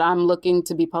publisher that I'm looking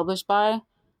to be published by.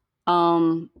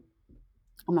 I'm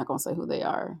not gonna say who they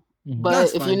are, but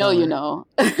that's if fine, you know, you know.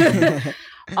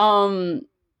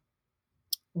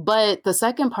 But the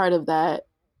second part of that,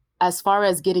 as far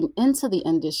as getting into the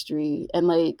industry and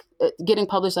like getting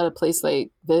published at a place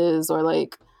like Viz or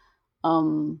like,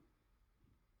 do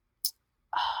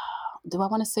I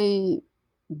want to say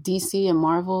DC and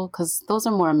Marvel, because those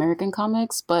are more American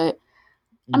comics. But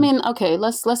I mean, okay,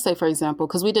 let's say, for example,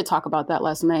 because we did talk about that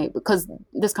last night, because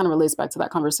this kind of relates back to that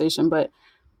conversation. But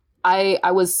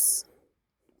I was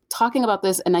talking about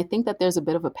this, and I think that there's a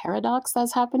bit of a paradox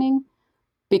that's happening,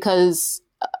 because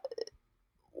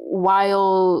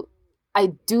while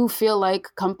I do feel like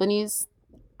companies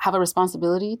have a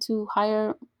responsibility to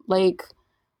hire like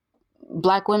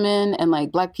Black women and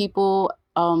like Black people,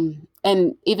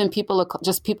 and even people,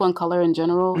 just people in color in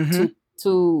general,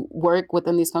 to work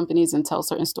within these companies and tell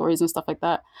certain stories and stuff like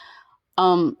that.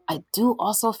 I do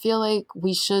also feel like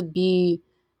we should be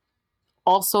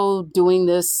also doing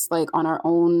this like on our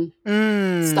own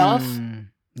stuff.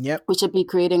 Yep. We should be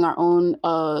creating our own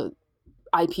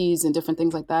IPs and different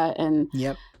things like that. And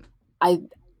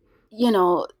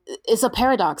it's a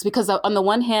paradox, because on the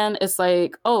one hand, it's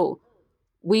like, oh,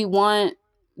 we want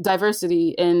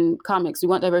diversity in comics, we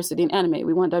want diversity in anime,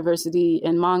 we want diversity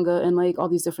in manga, and like all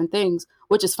these different things,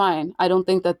 which is fine. I don't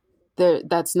think that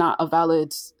that's not a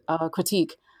valid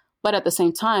critique. But at the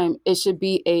same time, it should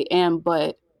be a and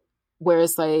but, where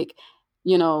it's like,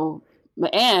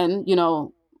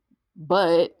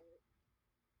 but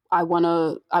I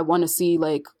wanna see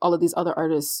like all of these other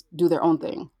artists do their own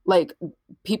thing. Like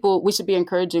we should be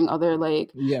encouraging other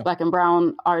like Black and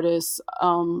brown artists,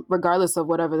 regardless of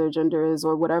whatever their gender is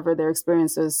or whatever their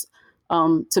experience is,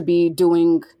 to be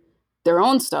doing their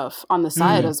own stuff on the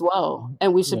side as well.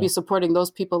 And we should be supporting those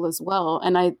people as well.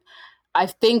 And I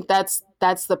think that's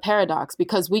the paradox,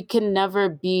 because we can never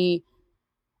be,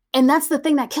 and that's the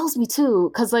thing that kills me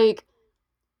too. Cause like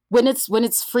when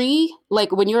it's free,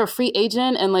 like when you're a free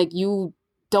agent and like you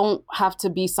don't have to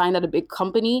be signed at a big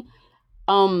company,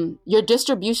 your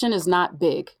distribution is not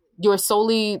big. You're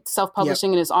solely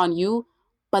self-publishing and it's on you.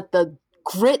 But the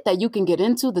grit that you can get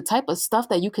into, the type of stuff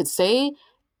that you could say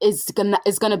is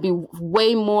gonna be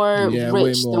way more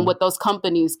rich than what those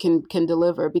companies can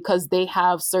deliver, because they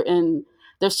have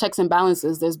there's checks and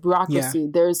balances, there's bureaucracy,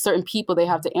 there's certain people they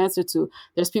have to answer to.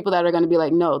 There's people that are going to be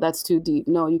like, no, that's too deep.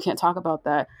 No, you can't talk about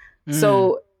that.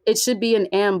 So it should be an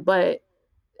and but,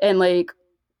 and like,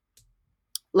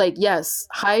 yes,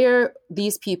 hire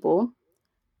these people,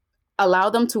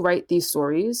 allow them to write these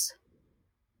stories,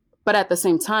 but at the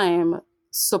same time,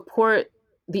 support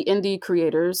the indie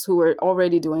creators who are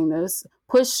already doing this,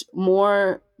 push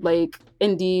more like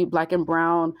indie Black and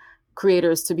brown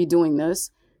creators to be doing this.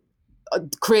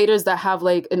 Creators that have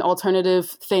like an alternative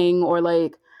thing, or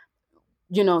like,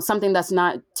 something that's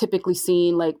not typically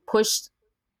seen, like push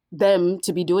them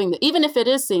to be doing that. Even if it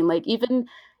is seen, like even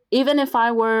if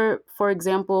I were, for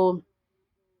example,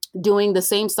 doing the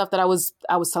same stuff that I was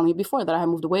telling you before that I had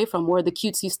moved away from, or the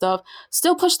cutesy stuff,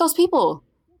 still push those people,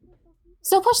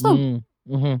 still push them,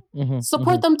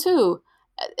 support them too.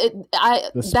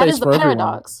 That is the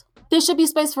paradox. There should be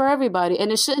space for everybody,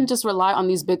 and it shouldn't just rely on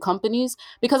these big companies,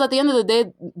 because at the end of the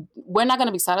day, we're not going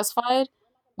to be satisfied.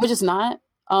 We're just not.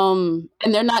 And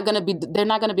they're not going to be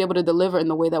able to deliver in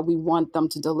the way that we want them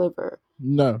to deliver.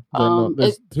 No, they're not.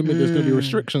 There's going to be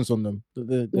restrictions on them.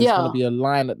 There's going to be a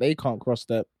line that they can't cross,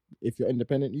 that if you're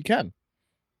independent, you can.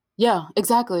 Yeah,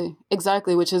 exactly.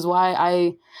 Which is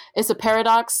why it's a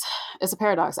paradox. It's a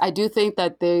paradox. I do think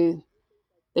that they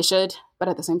should, but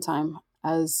at the same time,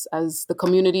 as the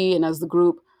community and as the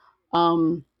group,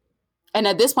 and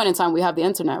at this point in time, we have the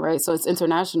internet, right? So it's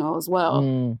international as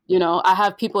well. I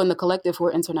have people in the collective who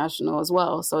are international as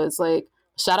well. So it's like,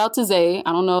 shout out to Zay.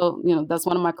 I don't know, that's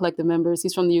one of my collective members.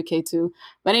 He's from the UK too.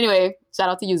 But anyway, shout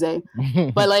out to you, Zay.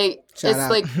 But like,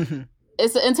 like,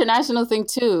 it's an international thing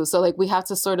too. So like, we have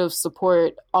to sort of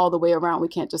support all the way around. We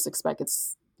can't just expect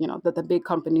that the big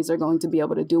companies are going to be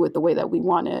able to do it the way that we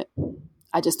want it.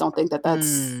 I just don't think that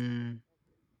that's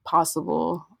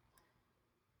possible.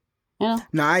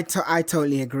 No, I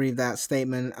totally agree with that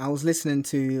statement. I was listening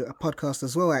to a podcast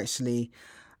as well, actually.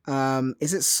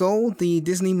 Is it Soul, the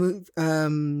Disney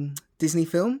Disney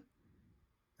film?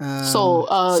 Soul,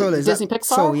 Disney Pixar?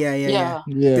 Soul, yeah.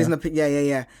 Disney,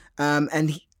 yeah.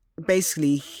 And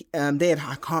basically,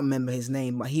 I can't remember his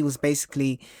name, but he was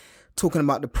basically talking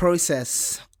about the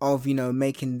process of,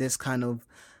 making this kind of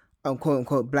quote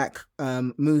unquote Black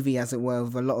movie, as it were,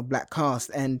 with a lot of Black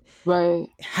cast. And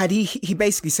had he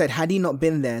basically said, had he not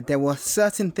been there were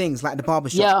certain things like the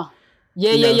barbershop.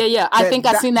 Yeah. I think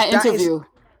I've seen that interview.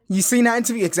 You seen that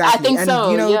interview? Exactly. I think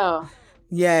so.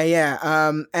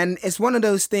 Yeah. And it's one of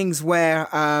those things where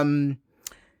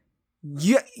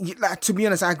you like, to be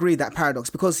honest, I agree with that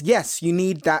paradox, because yes, you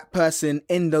need that person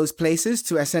in those places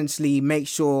to essentially make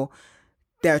sure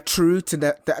they're true to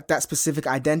that specific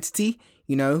identity.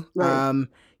 You're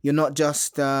not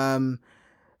just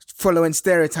following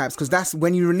stereotypes, because that's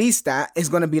when you release that, it's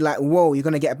going to be like, whoa, you're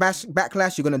going to get a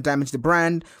backlash, you're going to damage the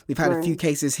brand. We've had a few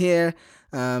cases here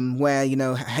where, you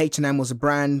know, H&M was a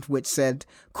brand which said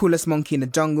coolest monkey in the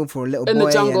jungle for a little boy. In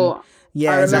the jungle. And,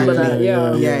 yeah, I remember exactly.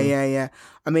 that. Yeah.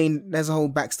 I mean, there's a whole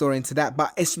backstory into that,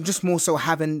 but it's just more so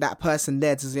having that person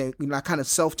there to say, you know, kind of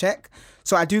self-check.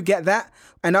 So I do get that.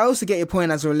 And I also get your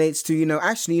point as it relates to, you know,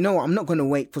 actually, you know what, I'm not going to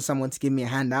wait for someone to give me a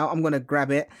handout. I'm going to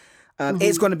grab it.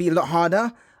 It's going to be a lot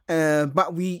harder.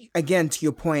 But we, again, to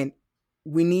your point,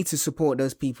 we need to support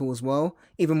those people as well,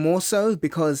 even more so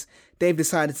because they've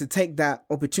decided to take that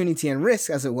opportunity and risk,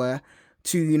 as it were,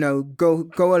 to, you know, go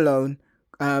alone,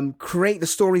 create the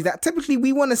stories that typically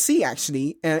we want to see,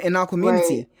 actually, in our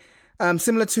community. Right.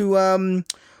 Similar to,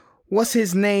 what's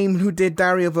his name, who did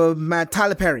Diary of a Mad,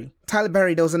 Tyler Perry. Tyler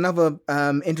Perry, there was another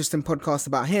interesting podcast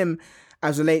about him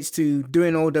as relates to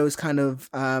doing all those kind of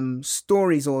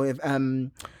stories or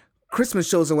Christmas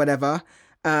shows or whatever,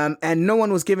 and no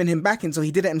one was giving him backing, so he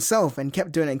did it himself and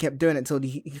kept doing it until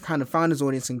he kind of found his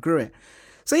audience and grew it.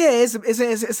 So yeah,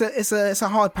 it's a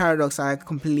hard paradox. I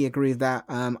completely agree with that.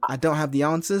 I don't have the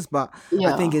answers, but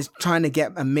I think it's trying to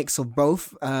get a mix of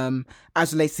both,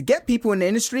 as relates to get people in the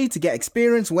industry to get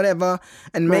experience, whatever,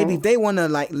 and maybe they want to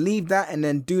like leave that and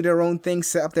then do their own thing,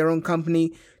 set up their own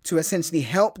company to essentially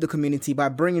help the community by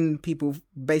bringing people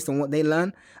based on what they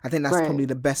learn. I think that's probably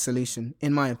the best solution,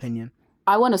 in my opinion.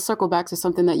 I want to circle back to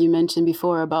something that you mentioned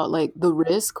before about like the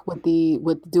risk with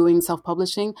doing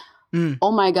self-publishing.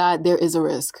 Oh my God, there is a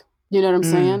risk. You know what I'm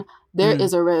saying? There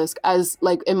is a risk. As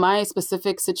like in my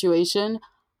specific situation,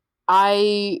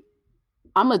 I'm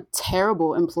a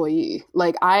terrible employee.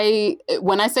 Like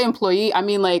when I say employee, I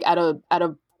mean like at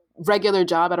a regular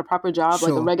job, at a proper job,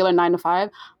 like a regular 9 to 5.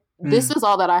 This is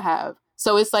all that I have.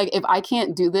 So it's like, if I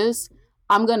can't do this,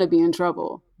 I'm going to be in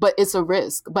trouble, but it's a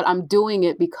risk, but I'm doing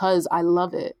it because I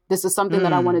love it. This is something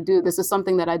that I want to do. This is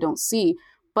something that I don't see.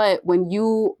 But when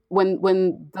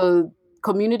the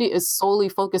community is solely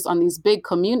focused on these big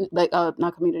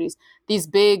these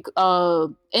big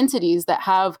entities that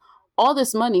have all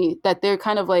this money that they're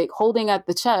kind of like holding at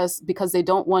the chest because they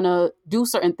don't want to do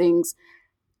certain things.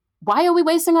 Why are we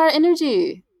wasting our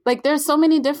energy? Like, there's so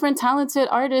many different talented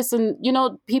artists and, you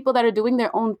know, people that are doing their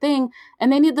own thing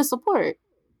and they need the support.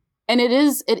 And it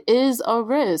is a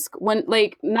risk when,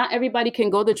 like, not everybody can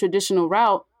go the traditional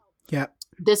route. Yeah.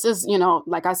 This is, you know,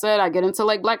 like I said, I get into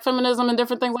like Black feminism and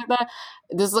different things like that.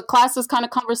 This is a classist kind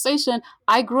of conversation.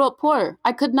 I grew up poor.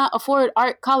 I could not afford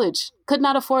art college, could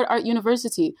not afford art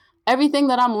university. Everything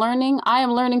that I'm learning, I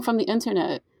am learning from the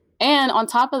internet. And on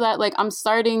top of that, like, I'm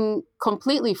starting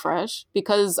completely fresh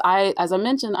because as I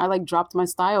mentioned, I like dropped my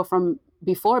style from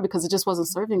before because it just wasn't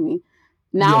serving me.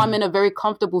 Now I'm in a very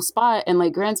comfortable spot, and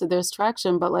like, granted, there's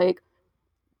traction, but like,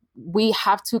 we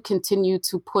have to continue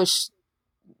to push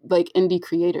like indie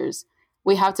creators.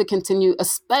 We have to continue,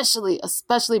 especially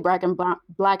Black and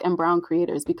brown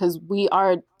creators, because we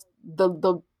are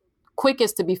the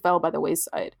quickest to be fell by the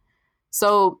wayside.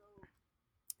 So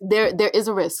there is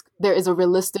a risk. There is a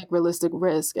realistic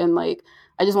risk. And like,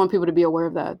 I just want people to be aware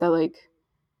of that like,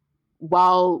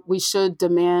 while we should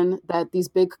demand that these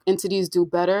big entities do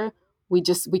better, we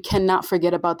cannot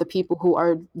forget about the people who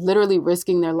are literally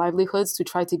risking their livelihoods to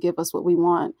try to give us what we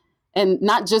want. And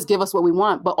not just give us what we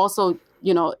want, but also,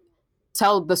 you know,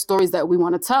 tell the stories that we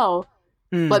want to tell.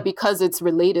 But because it's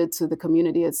related to the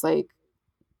community, it's like,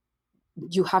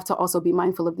 you have to also be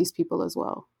mindful of these people as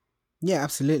well. Yeah,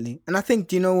 absolutely. And I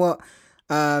think, you know what,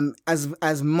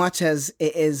 as much as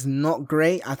it is not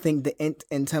great, I think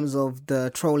in terms of the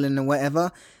trolling and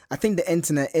whatever, I think the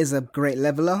internet is a great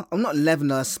leveler. I'm not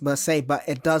leveler per se, but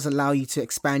it does allow you to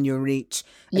expand your reach,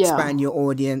 expand your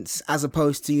audience, as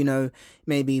opposed to, you know,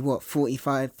 maybe 40,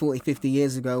 50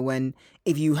 years ago, when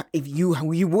if you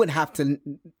would have to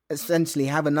essentially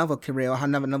have another career or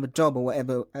have another job or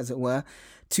whatever, as it were,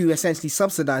 to essentially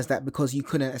subsidize that because you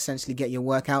couldn't essentially get your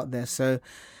work out there. So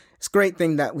it's a great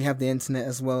thing that we have the internet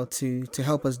as well to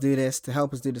help us do this, to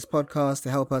help us do this podcast, to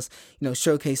help us, you know,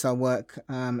 showcase our work,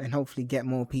 and hopefully get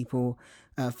more people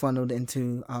funneled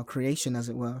into our creation, as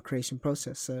it were, our creation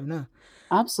process. So no,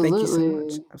 absolutely,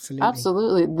 thank you so much.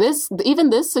 Absolutely.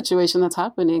 This situation that's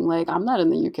happening, like, I'm not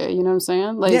in the UK, you know what I'm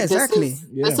saying? Like, yeah, exactly.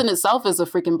 This in itself is a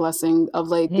freaking blessing of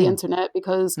like the internet,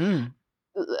 because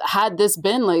had this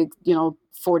been like, you know,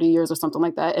 40 years or something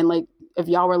like that, and like, if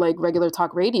y'all were like regular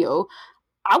talk radio,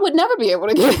 I would never be able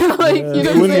to get like, you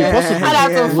know what I'm saying?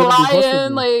 I'd have to fly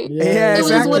in, like, it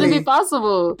just wouldn't be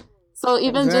possible. So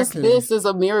even just this is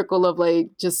a miracle of like,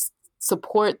 just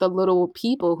support the little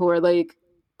people who are like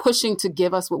pushing to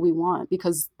give us what we want,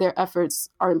 because their efforts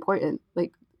are important.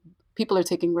 Like, people are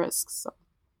taking risks. So.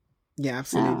 Yeah,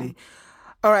 absolutely.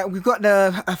 All right, we've got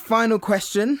a final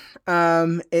question.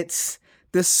 It's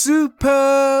the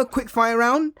super quick fire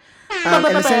round.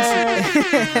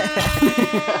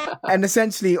 And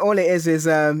essentially all it is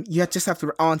you just have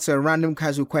to answer a random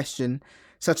casual question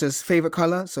such as favorite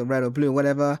color, so red or blue or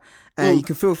whatever. You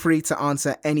can feel free to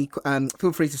answer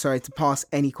to pass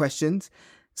any questions.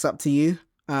 It's up to you.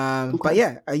 But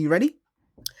yeah, are you ready?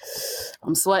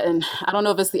 I'm sweating. I don't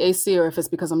know if it's the AC or if it's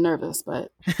because I'm nervous,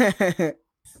 but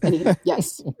anyway,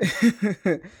 yes.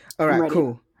 All right,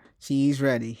 cool. She's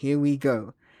ready. Here we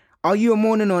go. Are you a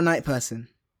morning or night person?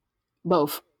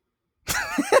 Both. It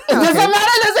doesn't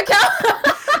matter. Does it count?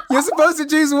 You're supposed to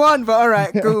choose one, but all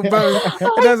right, cool, both.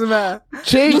 It doesn't matter.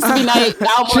 Cheat. Used to be night,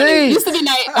 now morning. Cheat. Used to be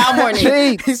night, now morning.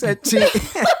 Cheat. He said cheat.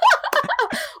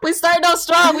 We started out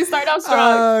strong.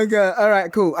 Oh god. All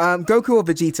right, cool. Goku or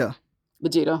Vegeta?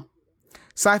 Vegeta.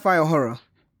 Sci-fi or horror?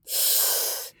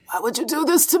 Why would you do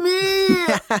this to me?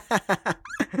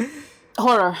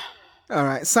 Horror. All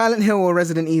right. Silent Hill or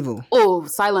Resident Evil? Oh,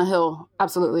 Silent Hill.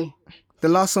 Absolutely. The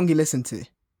last song you listened to?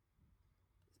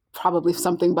 Probably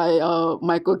something by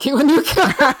Michael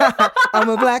Kiwanuka. I'm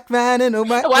a black man in a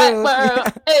white world.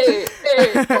 Hey,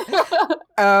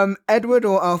 hey. Edward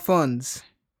or Alphonse?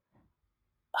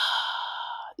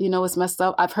 You know what's messed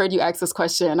up? I've heard you ask this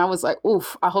question, and I was like,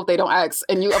 "Oof! I hope they don't ask."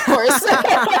 And you, of course,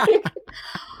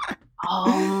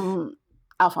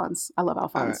 Alphonse. I love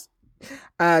Alphonse.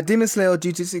 Right. Demon Slayer or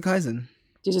Jujutsu Kaisen?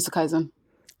 Jujutsu Kaisen.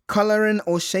 Coloring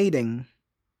or shading?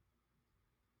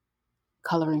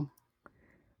 Coloring.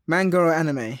 Manga or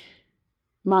anime?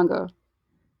 Manga.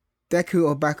 Deku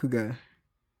or Bakugo?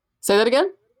 Say that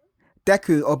again?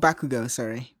 Deku or Bakugo,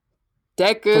 sorry.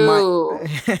 Deku.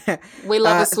 We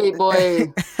love a sweet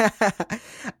boy.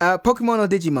 Pokemon or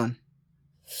Digimon?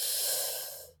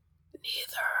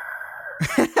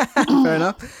 Neither. Fair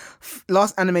enough.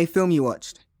 Last anime film you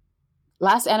watched?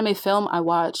 Last anime film I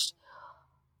watched.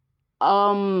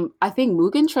 I think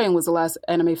Mugen Train was the last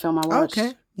anime film I watched.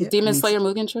 Okay. Yeah, Demon Slayer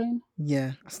Mugen Train?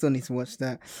 Yeah, I still need to watch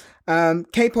that.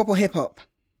 K-pop or hip-hop?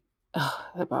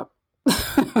 Hip-hop.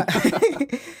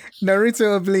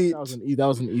 Naruto or Bleach? That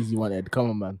was an easy one, Ed. Come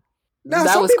on, man. No,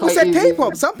 some people said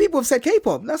K-pop. Some people have said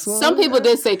K-pop. That's what. Some people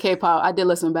did say K-pop. I did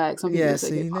listen back. Some people did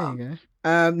say K-pop. There you go.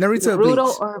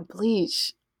 Naruto or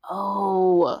Bleach?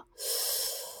 Oh.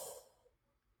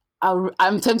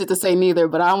 I'm tempted to say neither,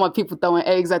 but I don't want people throwing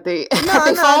eggs at the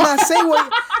No. Say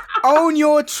what. Own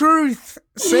your truth.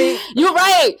 Say you're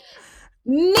right.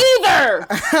 Neither.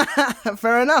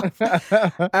 Fair enough.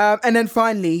 And then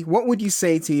finally, what would you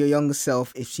say to your younger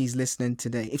self if she's listening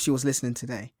today? If she was listening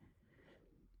today?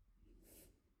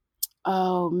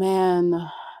 Oh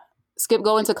man, skip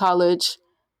going to college,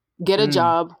 get a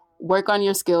job, work on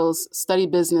your skills, study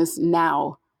business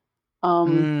now,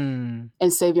 and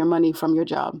save your money from your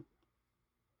job,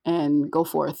 and go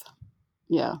forth.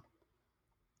 Yeah.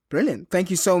 Brilliant. Thank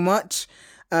you so much,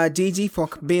 Gigi, for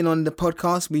being on the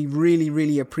podcast. We really,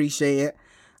 really appreciate it.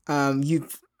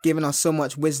 You've given us so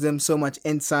much wisdom, so much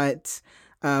insight.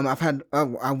 We've had a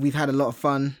lot of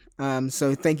fun.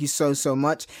 So thank you so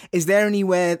much. Is there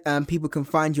anywhere people can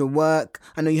find your work?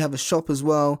 I know you have a shop as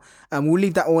well. We'll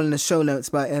leave that all in the show notes,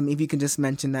 but if you can just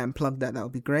mention that and plug that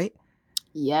would be great.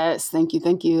 Yes, thank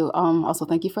you. Also,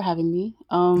 thank you for having me.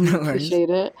 No appreciate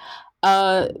it.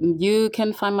 You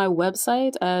can find my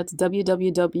website at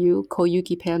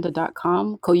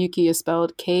www.koyukipanda.com. Koyuki is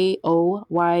spelled Koyuki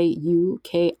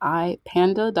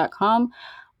panda.com.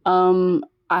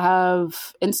 I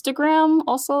have Instagram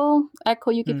also at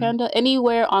Koyuki Panda.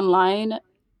 Anywhere online,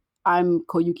 I'm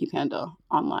Koyuki Panda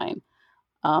online.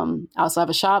 I also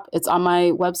have a shop. It's on my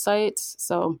website,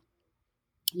 so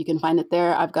you can find it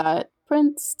there. I've got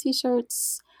prints,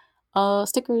 t-shirts,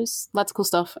 stickers, lots of cool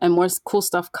stuff, and more cool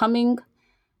stuff coming.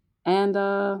 And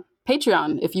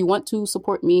Patreon, if you want to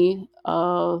support me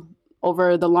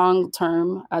over the long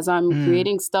term as I'm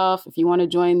creating stuff. If you want to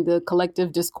join the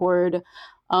collective Discord,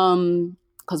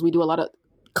 because we do a lot of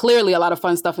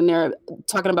fun stuff in there,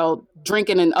 talking about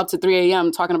drinking and up to 3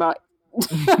 a.m., talking about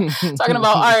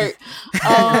art.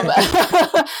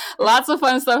 Lots of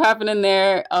fun stuff happening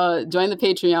there. Join the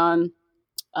Patreon.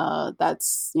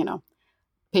 That's,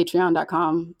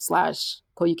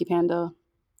 patreon.com/Koyuki Panda,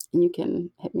 and you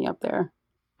can hit me up there.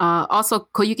 Also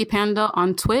Koyuki Panda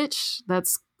on Twitch.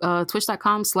 That's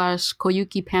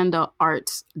twitch.com/Koyuki Panda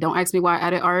art. Don't ask me why I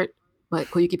added art, but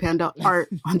Koyuki Panda art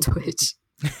on Twitch.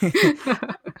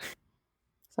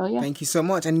 So yeah. Thank you so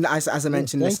much. And as I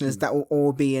mentioned, listeners, that will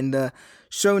all be in the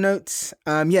show notes.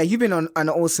 You've been on an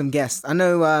awesome guest. I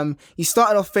know you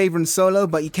started off favoring solo,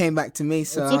 but you came back to me,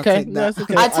 so It's I'll okay. take that. It's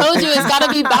okay. I told you it's got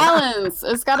to be balanced.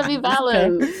 It's got to be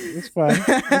balanced. It's fine.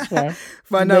 It's fine.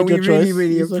 But You no, made we your really, choice.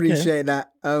 really It's okay. appreciate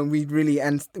that. We really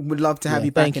and would love to have Yeah,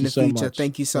 you back thank in you the so future. much.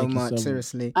 Thank you so Thank you much. so much.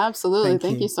 Seriously. Absolutely. Thank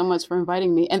Thank you. you so much for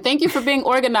inviting me. And thank you for being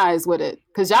organized with it.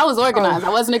 Because y'all was organized. I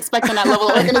wasn't expecting that level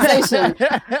of organization.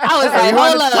 I was like, We're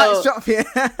on a tight hold up. shop here.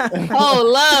 Oh,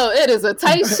 love. It is a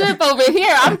tight ship over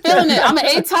here. I'm feeling it. I'm an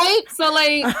A-type. So,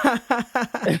 like,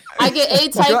 I get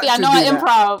A-type. I know I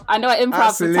improv. I improv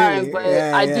Absolutely. sometimes, but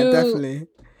yeah, definitely.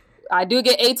 I do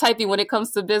get A-typey when it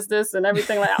comes to business and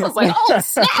everything. Like I was like, oh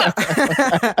snap!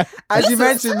 As you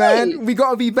This is mentioned, tight. man, we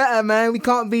got to be better, man. We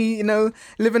can't be,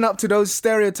 living up to those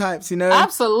stereotypes,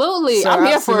 Absolutely, So I'm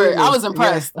here for it. absolutely. I was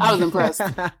impressed. Yeah. I was impressed. No,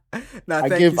 I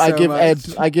thank give you so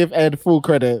much. I give Ed full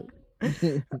credit. If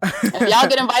y'all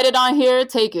get invited on here,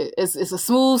 take it. It's a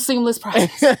smooth, seamless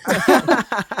process.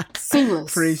 Seamless.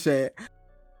 Appreciate it.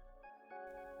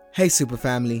 Hey, Super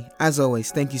Family. As always,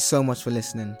 thank you so much for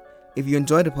listening. If you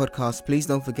enjoyed the podcast, please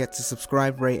don't forget to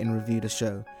subscribe, rate, and review the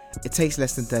show. It takes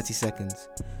less than 30 seconds.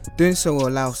 Doing so will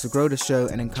allow us to grow the show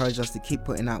and encourage us to keep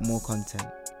putting out more content.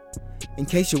 In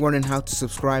case you're wondering how to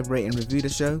subscribe, rate, and review the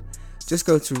show, just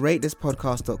go to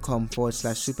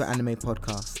ratethispodcast.com/Super Anime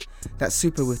Podcast. That's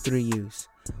super with 3 U's.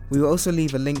 We will also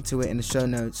leave a link to it in the show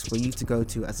notes for you to go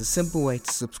to as a simple way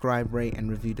to subscribe, rate, and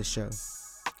review the show.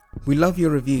 We love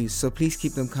your reviews, so please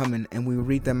keep them coming and we will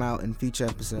read them out in future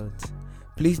episodes.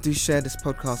 Please do share this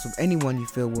podcast with anyone you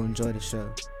feel will enjoy the show.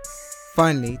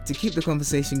 Finally, to keep the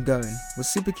conversation going, we're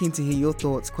super keen to hear your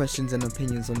thoughts, questions, and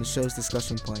opinions on the show's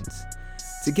discussion points.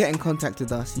 To get in contact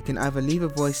with us, you can either leave a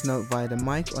voice note via the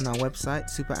mic on our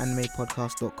website,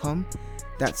 superanimepodcast.com,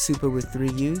 that's super with 3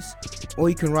 U's, or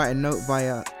you can write a note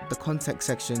via the contact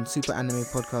section,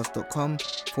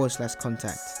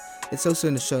 superanimepodcast.com/contact. It's also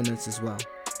in the show notes as well.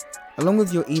 Along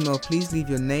with your email, please leave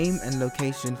your name and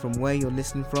location from where you're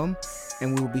listening from,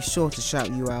 and we will be sure to shout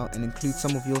you out and include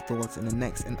some of your thoughts in the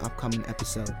next and upcoming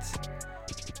episodes.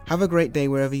 Have a great day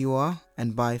wherever you are,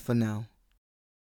 and bye for now.